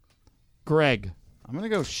Finley. Greg. I'm gonna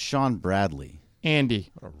go Sean Bradley. Andy.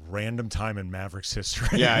 What a random time in Mavericks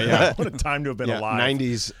history. Yeah. What a time to have been Yeah, alive.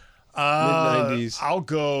 90s. Mid-90s. I'll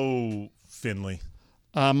go Finley.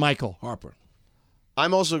 Michael. Harper.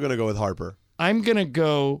 I'm also going to go with Harper. I'm going to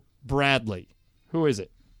go Bradley. Who is it?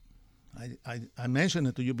 I mentioned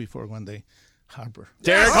it to you before one day. Harper.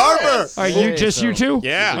 Derek Harper. Are you you 2?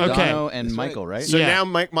 Yeah. Okay. Sedano and Michael, right? So Yeah.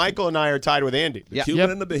 now Michael and I are tied with Andy. Yeah. Cuban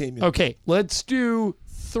and the Bahamian. Okay, let's do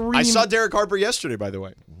 3. I saw Derek Harper yesterday, by the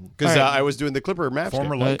way, because All right. I was doing the Clipper maps.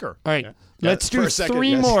 Former game. Laker. All right, Yeah, let's for do a second,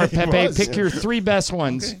 3 yes. more, He Pepe. was. Pick your 3 best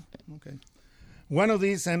ones. Okay. One of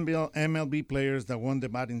these MLB players that won the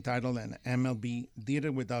batting title in MLB did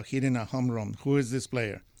it without hitting a home run. Who is this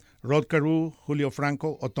player? Rod Carew, Julio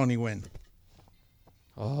Franco, or Tony Gwynn?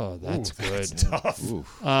 Oh, that's good. That's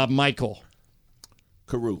tough. Michael.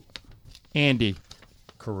 Carew. Andy.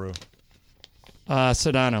 Carew.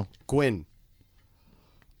 Sedano. Gwynn.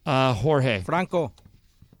 Jorge. Franco.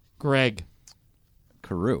 Greg.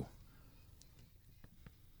 Carew.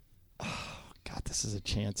 God, this is a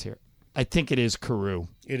chance here. I think it is Carew.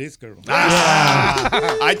 It is Carew.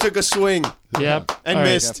 I took a swing Yep. and All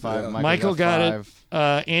right. missed. Michael got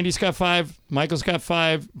it. Andy's got 5. Michael's got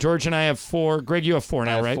 5. George and I have 4. Greg, you have 4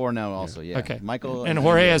 now, I have right? 4 now also, yeah. Okay. Michael and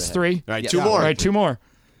Jorge has ahead. 3. All right, Yeah. 2 more. All right, 2 more.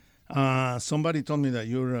 Somebody told me that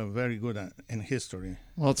you're very good in history.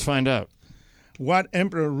 Well, let's find out. What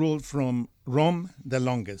emperor ruled from Rome the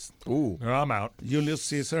longest? Ooh. I'm out. Julius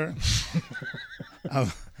Caesar,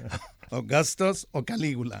 Augustus, or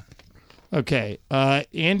Caligula? Okay.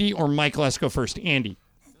 Andy or Michael? Let's go first. Andy.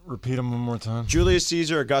 Repeat them one more time. Julius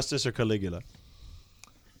Caesar, Augustus, or Caligula?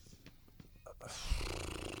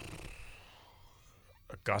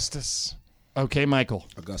 Augustus. Okay, Michael.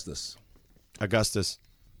 Augustus. Augustus.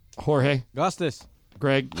 Jorge. Augustus.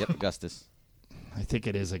 Greg. Yep, Augustus. I think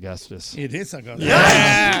it is Augustus. It is Augustus.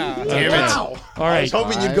 Damn it. All right. I was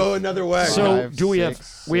hoping you'd go another way. So do we have?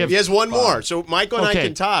 We have. He has one more. So Michael and I Okay.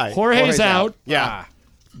 can tie. Jorge's out. Yeah.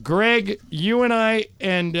 Greg, you and I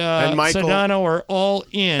and Michael. Sedano are all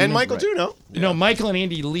in. And Michael too, no? No, Michael and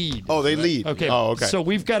Andy lead. Oh, they lead. Okay. Oh, okay. So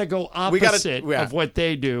we've got to go We gotta- opposite yeah. of what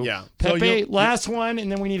they do. Yeah. Pepe, So you- last one, and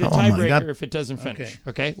then we need a Oh, my tiebreaker God. if it doesn't finish.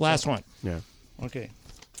 Okay. Okay. Last one. Yeah. Okay.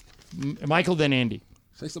 Michael, then Andy.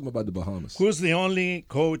 Say something about the Bahamas. Who's the only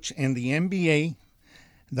coach in the NBA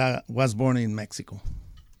that was born in Mexico?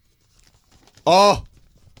 Oh,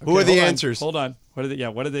 who are the Hold on. answers? Hold on. What are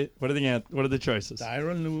the choices?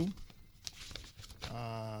 Tyronn Lue.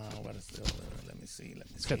 What is the other? Let me see.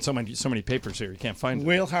 It's got so many papers here. You can't find it.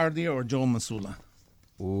 Will Hardy or Joe Mazzulla?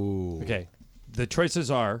 Ooh. Okay. The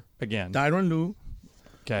choices are again. Tyronn Lue,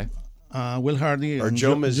 Okay. Will Hardy, Or and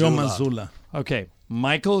Joe Joe Mazzulla. Mazzulla. Okay.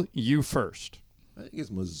 Michael, you first. I think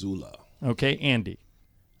it's Missoula. Okay, Andy.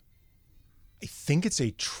 I think it's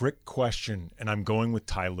a trick question, and I'm going with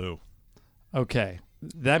Ty Lue. Okay.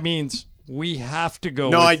 That means we have to go.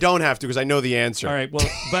 No, with, I don't have to because I know the answer. All right. Well,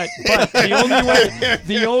 but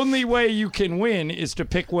the only way you can win is to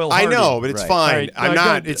pick Will I Hardy. know, but it's Right. fine. All right, I'm go-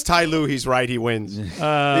 not. It's Ty Lue. He's right. He wins.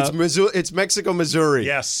 It's Missouri. It's Mexico, Missouri.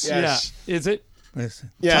 Yes. Yes. Yeah. Is it? Yes.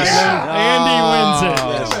 Yes. Andy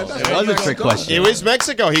wins it. That was a trick question. It was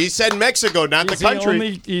Mexico. He said Mexico, not He's the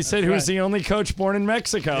country. he said who's the only coach born in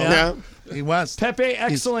Mexico. Yeah. He was. Pepe,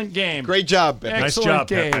 excellent game. Great job. Pepe. Nice Excellent job,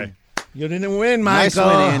 game. Pepe. You didn't win, Nice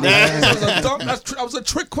Michael. win, Andy. That was a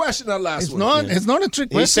trick question, that last It's one. not. It's not a trick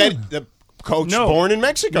He question. said the coach No. born in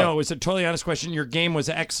Mexico. No, it was a totally honest question. Your game was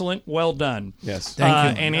excellent. Well done. Yes.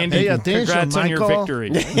 Thank you. And Pay Andy, attention, congrats on your Michael.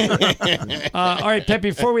 victory. All right, Pepe,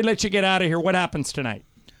 before we let you get out of here, what happens tonight?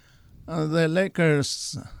 The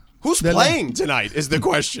Lakers. Who's playing tonight is the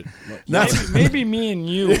question. Maybe me and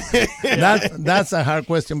you. That's a hard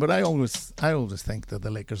question, but I always think that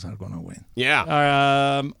the Lakers are going to win.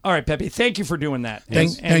 Yeah. All right, Pepe, thank you for doing that.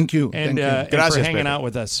 Thank you. And, Thank you. and Gracias, for hanging Pepe. out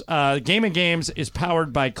with us. Game of Games is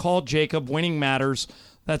powered by Call Jacob. Winning matters.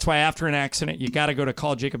 That's why after an accident, you got to go to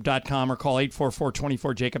calljacob.com or call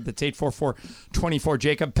 844-24-JACOB. That's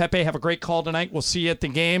 844-24-JACOB. Pepe, have a great call tonight. We'll see you at the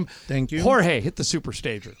game. Thank you. Jorge, hit the super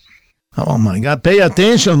stager. Oh, my God. Pay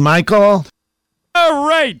attention, Michael. All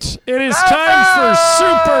right, it is time for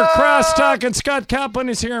Super Crosstalk, and Scott Kaplan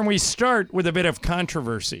is here, and we start with a bit of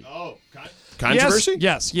controversy. Oh, controversy?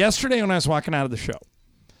 Yes. Yesterday when I was walking out of the show,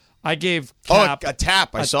 I gave Oh, Cap a tap.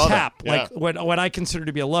 I a saw tap, that. like what I consider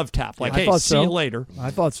to be a love tap. Like, I hey, thought see so. you later.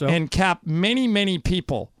 I thought so. And Cap, many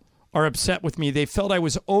people are upset with me. They felt I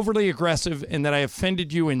was overly aggressive and that I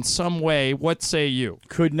offended you in some way. What say you?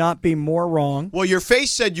 Could not be more wrong. Well, your face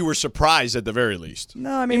said you were surprised at the very least. No,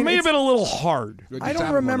 I It mean, may have it's- been a little hard. I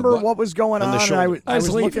don't remember what was going on. the and shoulder. I was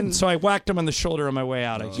leaving, looking, so I whacked him on the shoulder on my way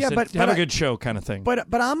out. I just said, but have a I- good show kind of thing. but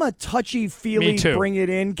I'm a touchy Me feely, too. bring it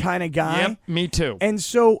in kind of guy. Yep, me too. And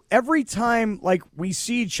so every time like we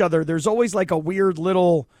see each other, there's always like a weird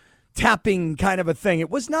little tapping kind of a thing. It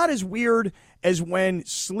was not as weird as when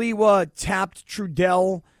Sliwa tapped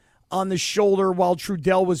Trudell on the shoulder while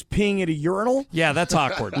Trudell was peeing at a urinal. Yeah, that's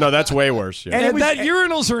awkward. No, that's way worse. Yeah. And it And was- that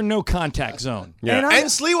urinals are in no contact zone. yeah. and And, I-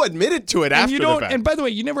 Sliwa admitted to it And after you the don't. fact. And by the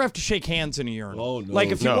way, you never have to shake hands in a urinal. Oh, no. Like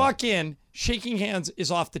if you No. walk in, shaking hands is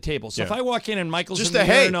off the table. So if Yeah. I walk in and Michael's Just in the a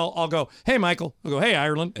hey. urinal, I'll go, "Hey, Michael." I'll go, "Hey,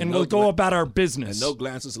 Ireland," and no we'll go gla- about our business. And no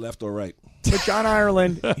glances left or right. But John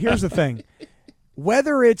Ireland, here's the thing.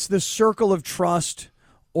 Whether it's the Circle of Trust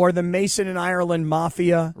or the Mason and Ireland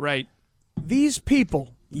Mafia, Right? these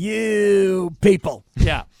people, you people,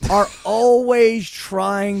 Yeah. are always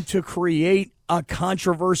trying to create a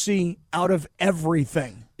controversy out of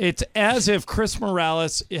everything. It's as if Chris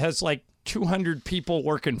Morales has like 200 people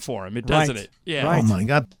working for him. It doesn't Right. it? Yeah. Right. Oh, my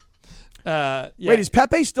God. Yeah. Wait, is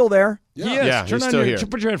Pepe still there? He is. Yeah, turn he's on still your, here.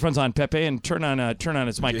 Put your headphones on, Pepe, and turn on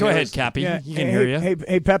his mic. Go hear ahead, us? Cappy. He can hey, hear you.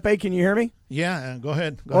 Hey, Pepe, can you hear me? Yeah, go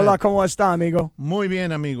ahead. Go Hola, ahead. ¿cómo está, amigo? Muy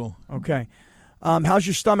bien, amigo. Okay. How's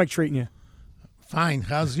your stomach treating you? Fine.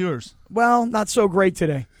 How's yours? Well, not so great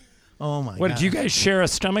today. Oh my What, God. did you guys share a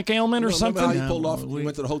stomach ailment or Remember how something? he pulled off? we- He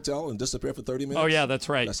went to the hotel and disappeared for 30 minutes. Oh yeah, that's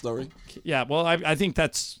right. That story. Yeah, well, I think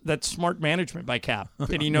that's smart management by Cap.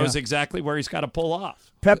 That he knows exactly where he's got to pull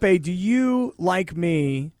off. Pepe, do you, like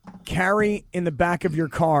me, carry in the back of your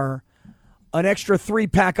car an extra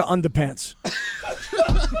 3-pack of underpants?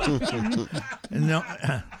 No,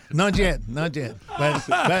 not yet. But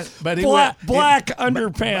it Black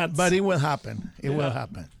underpants. But it will happen. It will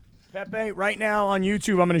happen. Pepe, right now on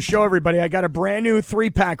YouTube, I'm going to show everybody. I got a brand new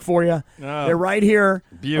 3-pack for you. Oh, They're right here.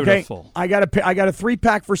 beautiful. Okay? I got a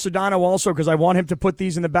 3-pack for Sedano also because I want him to put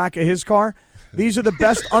these in the back of his car. These are the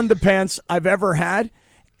best underpants I've ever had,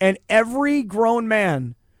 and every grown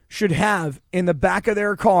man should have in the back of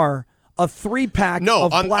their car a 3-pack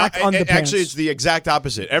of black underpants. Actually, it's the exact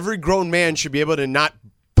opposite. Every grown man should be able to not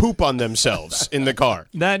poop on themselves in the car.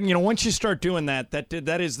 That once you start doing that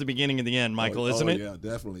is the beginning of the end, Michael, isn't it? Yeah,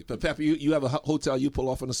 definitely. But Pepe, you have a hotel you pull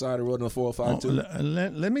off on the side of the road on the 405 too?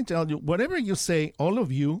 Let me tell you, whatever you say, all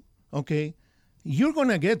of you, okay, you're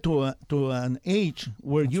gonna get to an age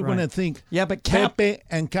where you're gonna think, Yeah, but Cap, Pepe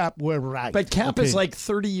and Cap were right. but Cap okay? is like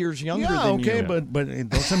 30 years younger yeah, than okay, you. but it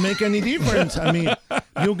doesn't make any difference. I mean,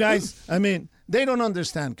 you guys, they don't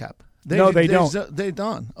understand Cap. No, they don't. They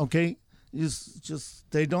don't. Okay, it's just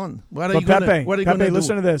they don't. What are But you gonna? Pepe, What are you gonna do?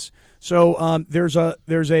 listen to this. So there's a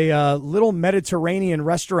little Mediterranean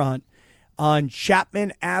restaurant on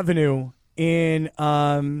Chapman Avenue in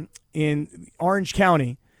Orange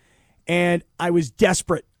County, and I was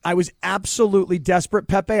desperate. I was absolutely desperate,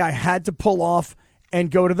 Pepe. I had to pull off and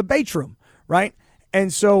go to the bathroom, right?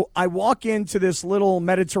 And so I walk into this little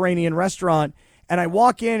Mediterranean restaurant, and I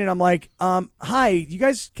walk in, and I'm like, hi, you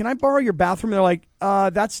guys, can I borrow your bathroom? And they're like,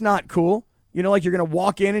 that's not cool. You know, like you're going to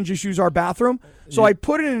walk in and just use our bathroom. So I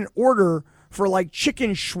put in an order for like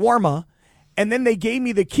chicken shawarma, and then they gave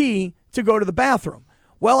me the key to go to the bathroom.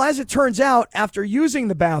 Well, as it turns out, after using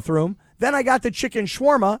the bathroom, then I got the chicken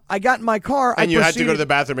shawarma. I got in my car. And you had to go to the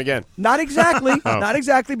bathroom again. Not exactly. Not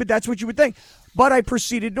exactly, but that's what you would think. But I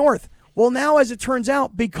proceeded north. Well, now, as it turns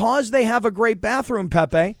out, because they have a great bathroom,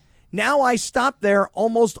 Pepe, now I stop there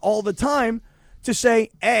almost all the time to say,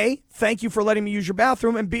 A, thank you for letting me use your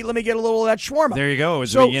bathroom, and B, let me get a little of that shawarma. There you go. It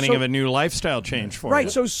was the beginning of a new lifestyle change for you.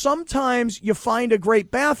 Right, so sometimes you find a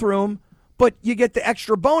great bathroom, but you get the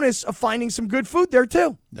extra bonus of finding some good food there,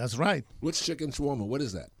 too. That's right. What's chicken shawarma? What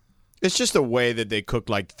is that? It's just a way that they cook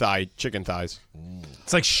like chicken thighs.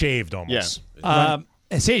 It's like shaved almost.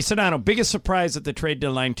 Say, Sedano, biggest surprise at the trade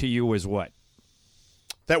deadline to you was what?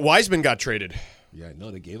 That Wiseman got traded. Yeah, I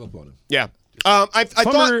know they gave up on him. Yeah. I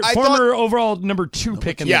thought overall number 2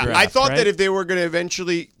 pick in the draft. I thought right? that if they were going to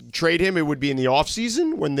eventually trade him, it would be in the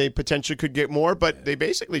offseason when they potentially could get more, but they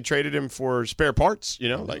basically traded him for spare parts,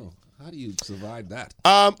 How do you survive that?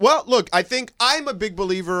 Well, look, I think I'm a big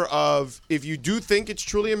believer of if you do think it's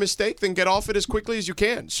truly a mistake, then get off it as quickly as you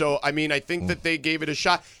can. So, I think that they gave it a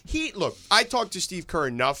shot. I talked to Steve Kerr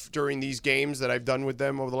enough during these games that I've done with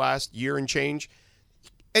them over the last year and change,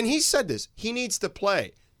 and he said this. He needs to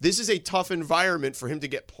play. This is a tough environment for him to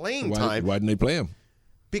get playing time. Why didn't they play him?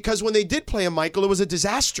 Because when they did play him, Michael, it was a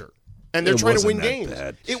disaster. And they're trying to win games.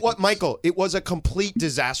 It was a complete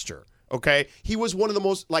disaster. Okay? He was one of the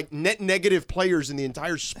most net negative players in the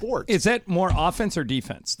entire sport. Is that more offense or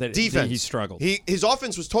defense? That he struggled. His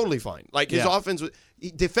offense was totally fine. His offense was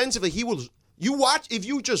defensively, if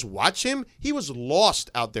you just watch him, he was lost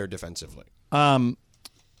out there defensively.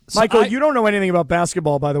 Michael, you don't know anything about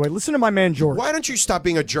basketball, by the way. Listen to my man, George. Why don't you stop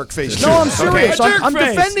being a jerk face? No, I'm serious. I'm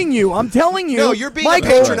defending you. I'm telling you. No, you're being a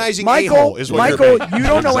patronizing a-hole is what Michael, you're being. you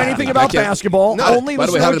don't know anything about basketball. No. Only By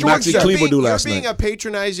the way, listen how to did what Maxi George said. Kleber do last You're being night? a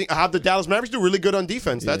patronizing. How the Dallas Mavericks do really good on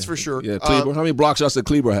defense. That's for sure. Yeah, Kleber. How many block shots did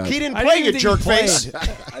Kleber have? He didn't I play didn't a think jerk he played. face.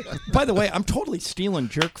 By the way, I'm totally stealing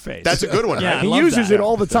jerk face. That's a good one. Yeah, Right? I He love uses that. it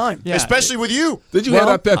all the time. Yeah. Especially with you. Did you hear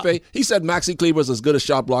that, Pepe? He said Maxi Kleber is as good a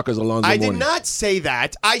shot blocker as Alonzo I Mourning. did not say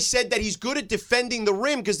that. I said that he's good at defending the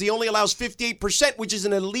rim because he only allows 58%, which is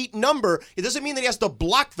an elite number. It doesn't mean that he has to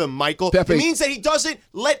block them, Michael. Pepe. It means that he doesn't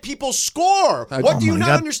let people score. What do you not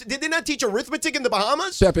understand? Did they not teach arithmetic in the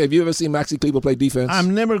Bahamas? Pepe, have you ever seen Maxi Kleber play defense?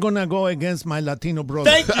 I'm never going to go against my Latino brother.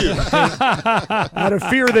 Thank you. Out of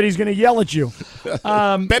fear that he's going to yell at you.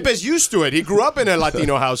 Pepe's used to it. He grew up in a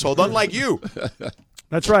Latino household, unlike you.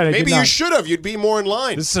 That's right. I Maybe did you not. should have. You'd be more in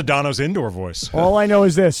line. This is Sedano's indoor voice. All I know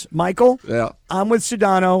is this, Michael. Yeah. I'm with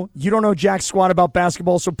Sedano. You don't know jack squat about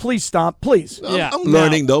basketball, so please stop, please. I'm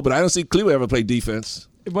learning, though, but I don't see Kleber ever play defense.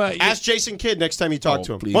 Well, Ask Jason Kidd next time you talk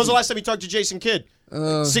to him. please. When was the last time you talked to Jason Kidd?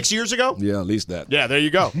 6 years ago? Yeah, at least that. Yeah, there you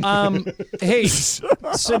go. Hey,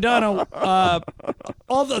 Sedano,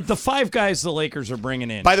 all the five guys the Lakers are bringing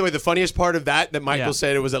in. By the way, the funniest part of that Michael Yeah.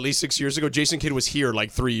 said it was at least 6 years ago. Jason Kidd was here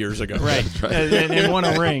like 3 years ago. Right. And won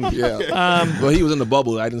a ring. Yeah. Well, he was in the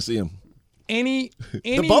bubble. I didn't see him. Any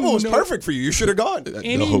The bubble was perfect for you. You should have gone.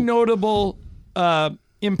 Any notable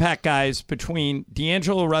impact guys between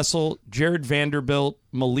D'Angelo Russell, Jared Vanderbilt,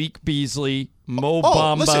 Malik Beasley, Mo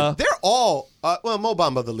Bamba, Listen, they're all Mo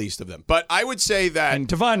Bamba the least of them, but I would say that and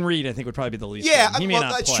Devon Reed, I think, would probably be the least. Yeah, of them. He may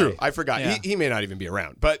not that's play. true. I forgot. Yeah. He may not even be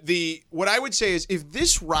around. But what I would say is, if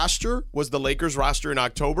this roster was the Lakers roster in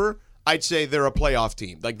October, I'd say they're a playoff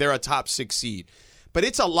team. Like, they're a top 6 seed. But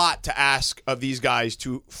it's a lot to ask of these guys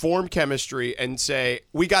to form chemistry and say,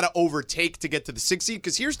 we got to overtake to get to the 6th seed.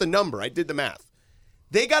 Because here's the number. I did the math.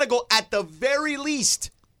 They got to go at the very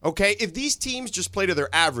least. Okay, if these teams just play to their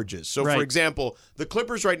averages. So, Right. for example, the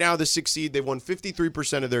Clippers right now, the 6th seed, they've won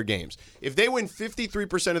 53% of their games. If they win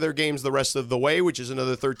 53% of their games the rest of the way, which is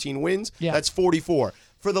another 13 wins, that's 44.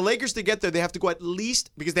 For the Lakers to get there, they have to go at least,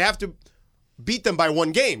 because they have to beat them by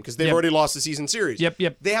one game because they've already lost the season series.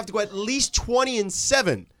 Yep. They have to go at least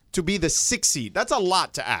 20-7 to be the 6th seed. That's a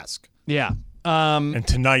lot to ask. Yeah. And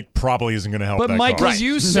tonight probably isn't going to help But that Michael, cause.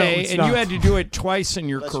 you say, it's and not. you had to do it twice in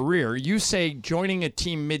your career, you say joining a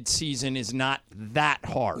team mid-season is not that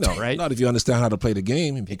hard, No, right? not if you understand how to play the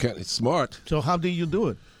game. If you can't, it's smart. So how do you do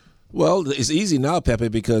it? Well, it's easy now, Pepe,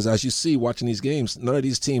 because as you see watching these games, none of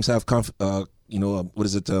these teams have what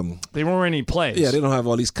is it? They weren't any plays. Yeah, they don't have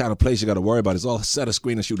all these kind of plays you got to worry about. It's all set a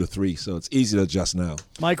screen and shoot a three, so it's easy to adjust now.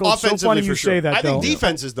 Michael, it's so funny you say that, I think though.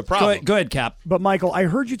 defense is the problem. Go ahead, Cap. But, Michael, I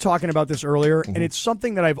heard you talking about this earlier, and it's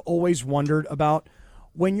something that I've always wondered about.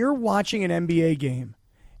 When you're watching an NBA game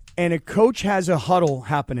and a coach has a huddle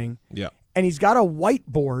happening, and he's got a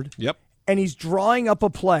whiteboard, and he's drawing up a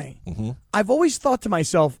play, I've always thought to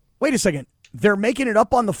myself, wait a second, they're making it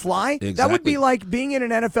up on the fly? That would be like being in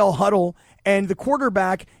an NFL huddle and the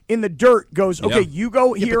quarterback in the dirt goes, okay, you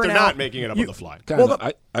go here but and they're out. not making it up on the fly.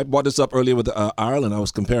 I brought this up earlier with Ireland. I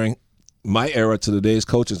was comparing my era to today's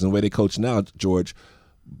coaches and the way they coach now, George.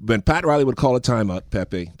 When Pat Riley would call a timeout,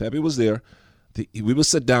 Pepe was there. We would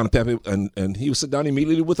sit down, Pepe, and he would sit down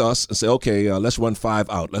immediately with us and say, okay, let's run 5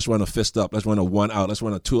 out. Let's run a fist up. Let's run a 1 out. Let's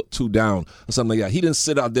run a two down or something like that. He didn't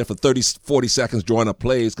sit out there for 30, 40 seconds drawing up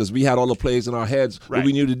plays because we had all the plays in our heads, what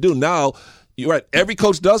we needed to do. Now, you're right. Every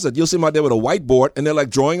coach does it. You'll see them out there with a whiteboard, and they're like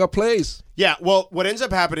drawing up plays. Yeah, well, what ends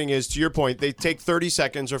up happening is, to your point, they take 30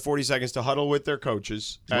 seconds or 40 seconds to huddle with their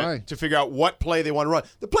coaches to figure out what play they want to run.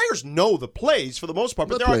 The players know the plays for the most part,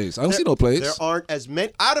 but I don't see no plays. There aren't as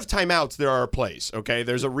many out of timeouts. There are plays. Okay,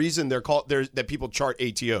 there's a reason they're called that people chart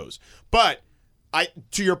ATOs, but.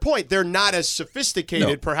 To your point, they're not as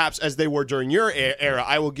sophisticated, perhaps, as they were during your era.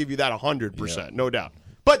 I will give you that 100%, no doubt.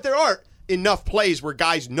 But there are enough plays where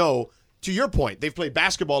guys know. To your point, they've played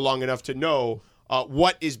basketball long enough to know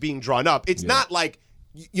what is being drawn up. It's not like,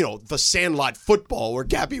 the Sandlot football where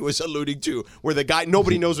Gabby was alluding to, where the guy,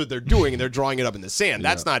 nobody knows what they're doing and they're drawing it up in the sand.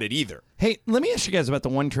 That's not it either. Hey, let me ask you guys about the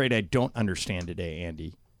one trade I don't understand today,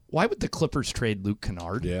 Andy. Why would the Clippers trade Luke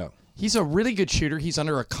Kennard? Yeah. He's a really good shooter. He's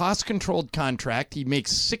under a cost-controlled contract. He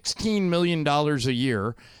makes $16 million a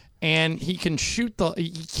year, and he can shoot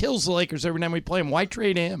he kills the Lakers every time we play him. Why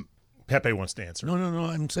trade him? Pepe wants to answer. No,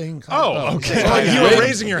 I'm saying. Oh, okay. You were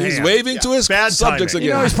raising your hand. He's waving to his Bad subjects timing.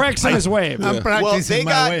 again. He's practicing his wave. I'm practicing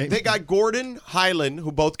my way. They got Gordon, Highland,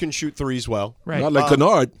 who both can shoot threes well. Right. Not like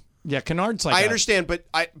Kennard. Yeah, Kennard's like I understand, but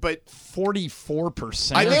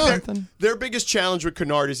 44% I or think something. their biggest challenge with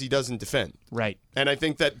Kennard is he doesn't defend. Right. And I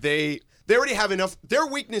think that they already have enough. Their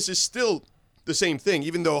weakness is still the same thing,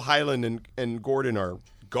 even though Highland and Gordon are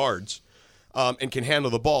guards and can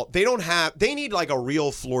handle the ball. They need like a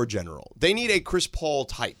real floor general. They need a Chris Paul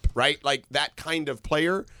type, right? Like that kind of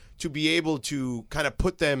player to be able to kind of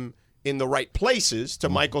put them in the right places, to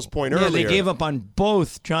Michael's point earlier. Yeah, they gave up on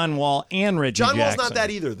both John Wall and Reggie John Wall's Jackson. not that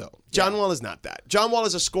either, though. John Wall is not that. John Wall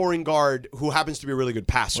is a scoring guard who happens to be a really good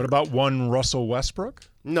passer. What about one Russell Westbrook?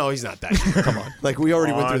 No, he's not that. Come on. Like, we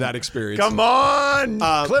already went through that experience. Come on.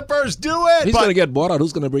 Clippers, do it. He's going to get bought out.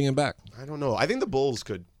 Who's going to bring him back? I don't know. I think the Bulls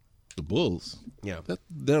could. The Bulls? Yeah.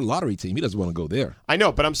 They're a lottery team. He doesn't want to go there. I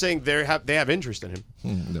know, but I'm saying they have interest in him.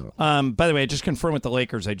 No. By the way, I just confirmed with the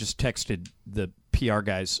Lakers. I just texted the PR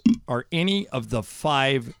guys. Are any of the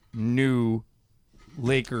 5 new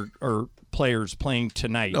Laker or players playing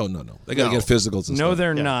tonight? No. They got to get physicals and No, stuff.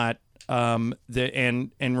 they're not. And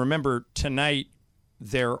remember, tonight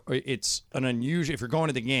it's an unusual. If you're going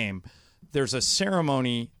to the game, there's a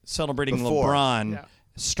ceremony celebrating Before. LeBron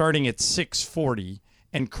starting at 6:40,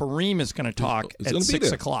 and Kareem is going to talk It's at gonna be 6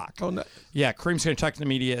 there. o'clock. Oh, no. Yeah, Kareem's going to talk to the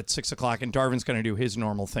media at 6 o'clock, and Darvin's going to do his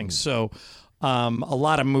normal thing. So a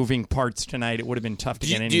lot of moving parts tonight. It would have been tough to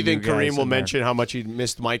get any Do you think new guys Kareem will in there. mention how much he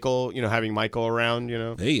missed Michael, having Michael around,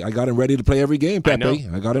 Hey, I got him ready to play every game, Pepe.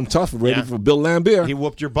 know. I got him tough, ready Yeah. for Bill Lambier. He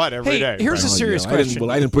whooped your butt every day. Hey, here's a serious question.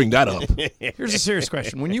 I didn't bring that up. Here's a serious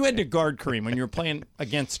question. When you had to guard Kareem, when you were playing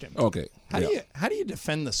against him, Okay. how do you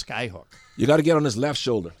defend the skyhook? You got to get on his left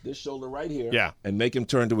shoulder, this shoulder right here, Yeah. and make him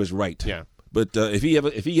turn to his right. Yeah. But if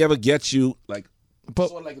he ever gets you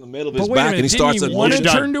sort of like in the middle of his But wait a back, minute, and he starts didn't he to want to He's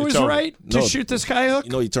done. turn to It's his over. right to No. shoot the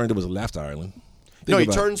skyhook? he turned to his left, Ireland. No, Think he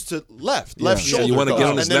about it. turns to left Yeah. shoulder. You want to goes get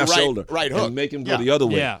on up, his and then left shoulder, right hook. and make him go Yeah. the other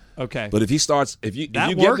way. Yeah, okay. But if he starts, if you That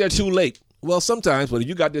get there worked? too late, well, sometimes. But if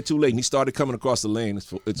you got there too late and he started coming across the lane,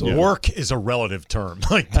 it's over. Work is a relative term,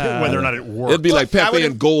 like whether or not it works. It'd be like Look, I Pepe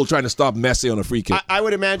would've- and goal trying to stop Messi on a free kick. I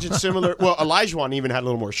would imagine similar. Well, Elijah even had a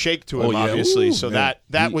little more shake to him, Oh, yeah. obviously. Ooh, so man.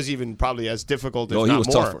 that was even probably as difficult, if no, he not was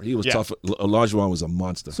more. tougher. He was Yeah. tougher. Olajuwon was a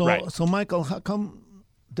monster. So, Right. so Michael, how come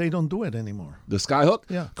they don't do it anymore? The skyhook?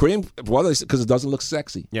 Yeah. Kareem, because it doesn't look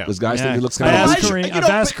sexy. Yeah. Because guys think Yeah. it looks I kind of asked Elijah- Kareem, you I've know,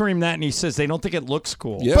 asked but- Kareem that, and he says they don't think it looks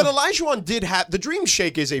cool. Yeah. But Elijah did have the dream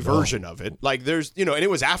shake is a version of it. Like there's, and it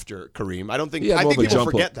was after Kareem. I don't think He had I more think of a people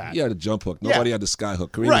jump forget hook. that. He had a jump hook. Yeah. Nobody had the sky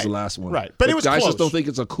hook. Kareem was Right. the last one. Right. But it was guys close. just don't think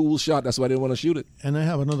it's a cool shot. That's why they don't want to shoot it. And I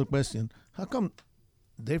have another question. How come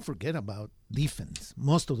they forget about defense,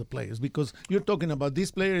 most of the players? Because you're talking about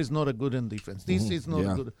this player is not a good in defense. This is not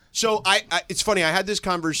Yeah. a good. So it's funny. I had this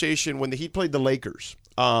conversation when the Heat played the Lakers.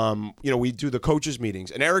 We do the coaches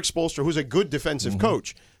meetings, and Eric Spoelstra, who's a good defensive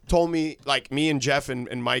coach, told me, like me and Jeff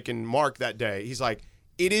and Mike and Mark that day, he's like,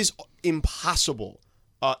 it is impossible.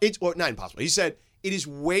 Not impossible. He said it is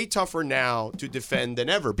way tougher now to defend than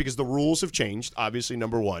ever because the rules have changed. Obviously,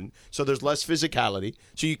 number one, so there's less physicality.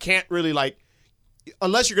 So you can't really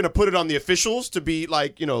unless you're going to put it on the officials to be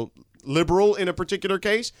liberal in a particular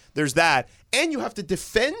case, there's that. And you have to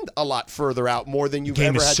defend a lot further out more than you've game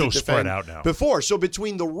ever is had so to defend spread out now. before. So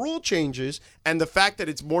between the rule changes and the fact that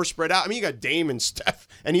it's more spread out, I mean, you got Dame and Steph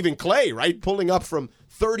and even Clay, right, pulling up from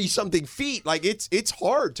 30-something feet. Like, it's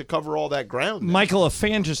hard to cover all that ground now. Michael, a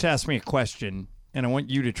fan just asked me a question, and I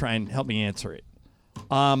want you to try and help me answer it.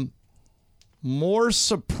 More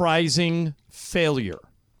surprising failure,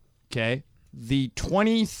 okay? The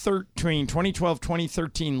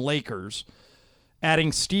 2012-2013 Lakers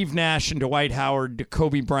adding Steve Nash and Dwight Howard to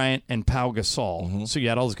Kobe Bryant and Pau Gasol. So you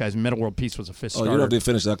had all those guys. Metta World Peace was a fifth Oh, starter. you don't have to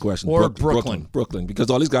finish that question. Or Brooklyn. Brooklyn. Because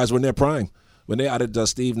all these guys were in their prime. When they added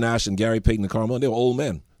Steve Nash and Gary Payton and Carmelo, they were old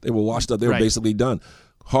men. They were washed up. They were Right. basically done.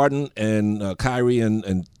 Harden and Kyrie and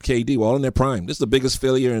KD were all in their prime. This is the biggest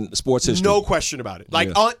failure in sports history. No question about it.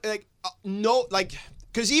 Yeah.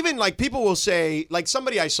 Because even people will say,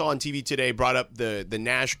 somebody I saw on TV today brought up the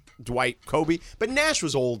Nash, Dwight, Kobe, but Nash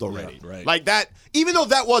was old already. Yeah, right. Like that, even though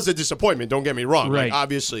that was a disappointment, don't get me wrong. Right. Like,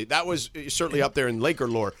 obviously, that was certainly up there in Laker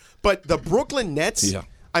lore. But the Brooklyn Nets, Yeah.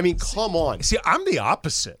 I mean, come on. See, I'm the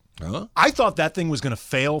opposite. Huh? I thought that thing was going to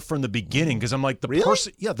fail from the beginning because I'm like the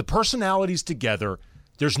the personalities together.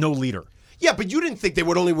 There's no leader. Yeah, but you didn't think they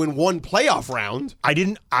would only win one playoff round.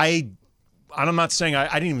 I'm not saying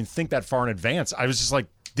I didn't even think that far in advance. I was just like,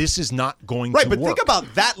 this is not going Right, to but work. think about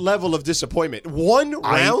that level of disappointment. One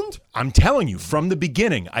round? I'm telling you, from the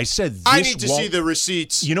beginning, I said this I need to won't- see the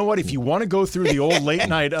receipts. You know what? If you want to go through the old late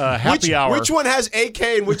night happy hour, Which one has AK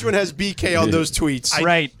and which one has BK on those tweets?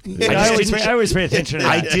 Right. I always pay attention to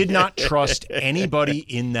I that. did not trust anybody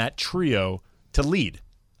in that trio to lead.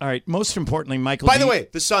 All right. Most importantly, Michael. By the way,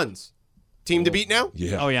 the Suns. Team to beat now?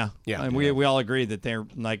 Yeah. Oh yeah, Yeah. And we all agree that they're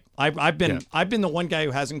like I've been the one guy who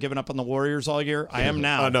hasn't given up on the Warriors all year. I am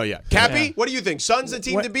now. Oh, no, yeah. Cappy, Yeah. what do you think? Suns the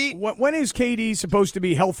team to beat? When is KD supposed to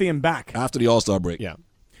be healthy and back? After the All-Star break. Yeah.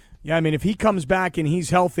 Yeah, I mean, if he comes back and he's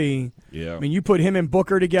healthy, Yeah. I mean, you put him and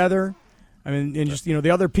Booker together, I mean, and just the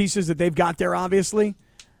other pieces that they've got there, obviously.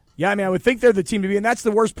 Yeah, I mean, I would think they're the team to be, and that's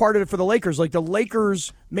the worst part of it for the Lakers. Like the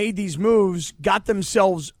Lakers made these moves, got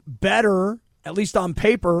themselves better, at least on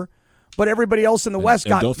paper. But everybody else in the West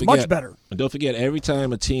got much better. And don't forget, every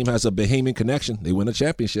time a team has a Bahamian connection, they win a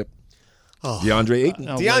championship. DeAndre Ayton.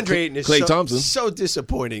 DeAndre Ayton is Klay Thompson. so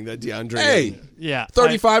disappointing that DeAndre Hey, Ayton. Yeah.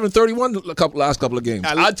 35 and 31 last couple of games.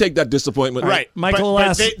 I'd take that disappointment. Right. Michael, but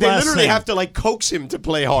last- they last literally thing. have to coax him to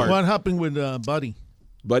play hard. What happened with Buddy?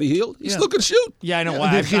 Buddy Hield, he Yeah. still can shoot. Yeah, I know. Yeah,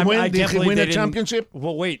 why. did he I win- can't did he believe win they a didn't- championship?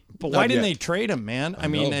 Well, wait, but Not why didn't yet. they trade him, man? I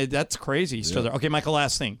mean, know. that's crazy. He's still there. Okay, Michael.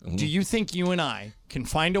 Last thing. Do you think you and I can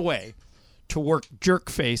find a way to work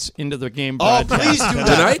Jerkface into the game? Oh, broadcast please do that.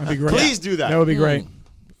 Tonight? That'd be great. Please do that. That would be great.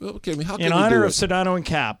 Okay, I mean, how can In we honor do of it? Sedano and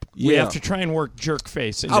Cap, we Yeah. have to try and work jerk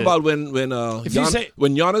face. How about when If you say-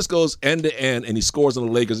 when Giannis goes end to end and he scores on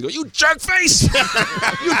the Lakers, you go, you jerk face,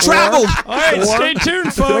 you traveled. All right, stay tuned,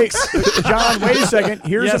 Wait, folks. John, wait a second.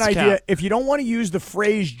 Here's Yes, an idea. Cap. If you don't want to use the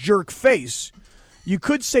phrase jerk face, you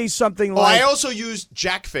could say something Oh, like, I also used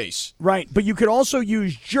jackface. right, but you could also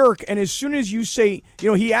use jerk, and as soon as you say,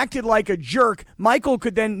 he acted like a jerk, Michael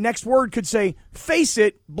could then, next word could say, face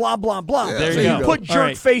it, blah, blah, blah. There so you you go. put All jerk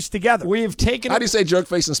right. face together. We've taken. How do you say jerk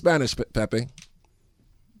face in Spanish, Pepe?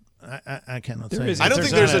 I cannot There say. is- I don't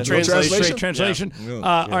think there's a not translation. straight translation. Yeah.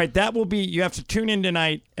 All right, that will be. You have to tune in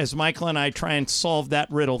tonight as Michael and I try and solve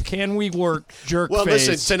that riddle. Can we work jerk Well, face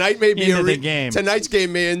listen, tonight may be into the game? Tonight's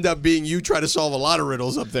game may end up being you try to solve a lot of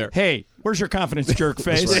riddles up there. Hey, where's your confidence, jerk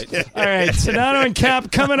face? All right, Sedano and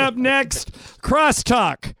Cap coming up next.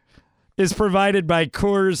 Crosstalk is provided by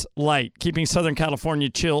Coors Light, keeping Southern California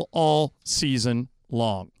chill all season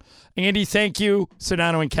long. Andy, thank you.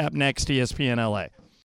 Sedano and Cap next, ESPN LA.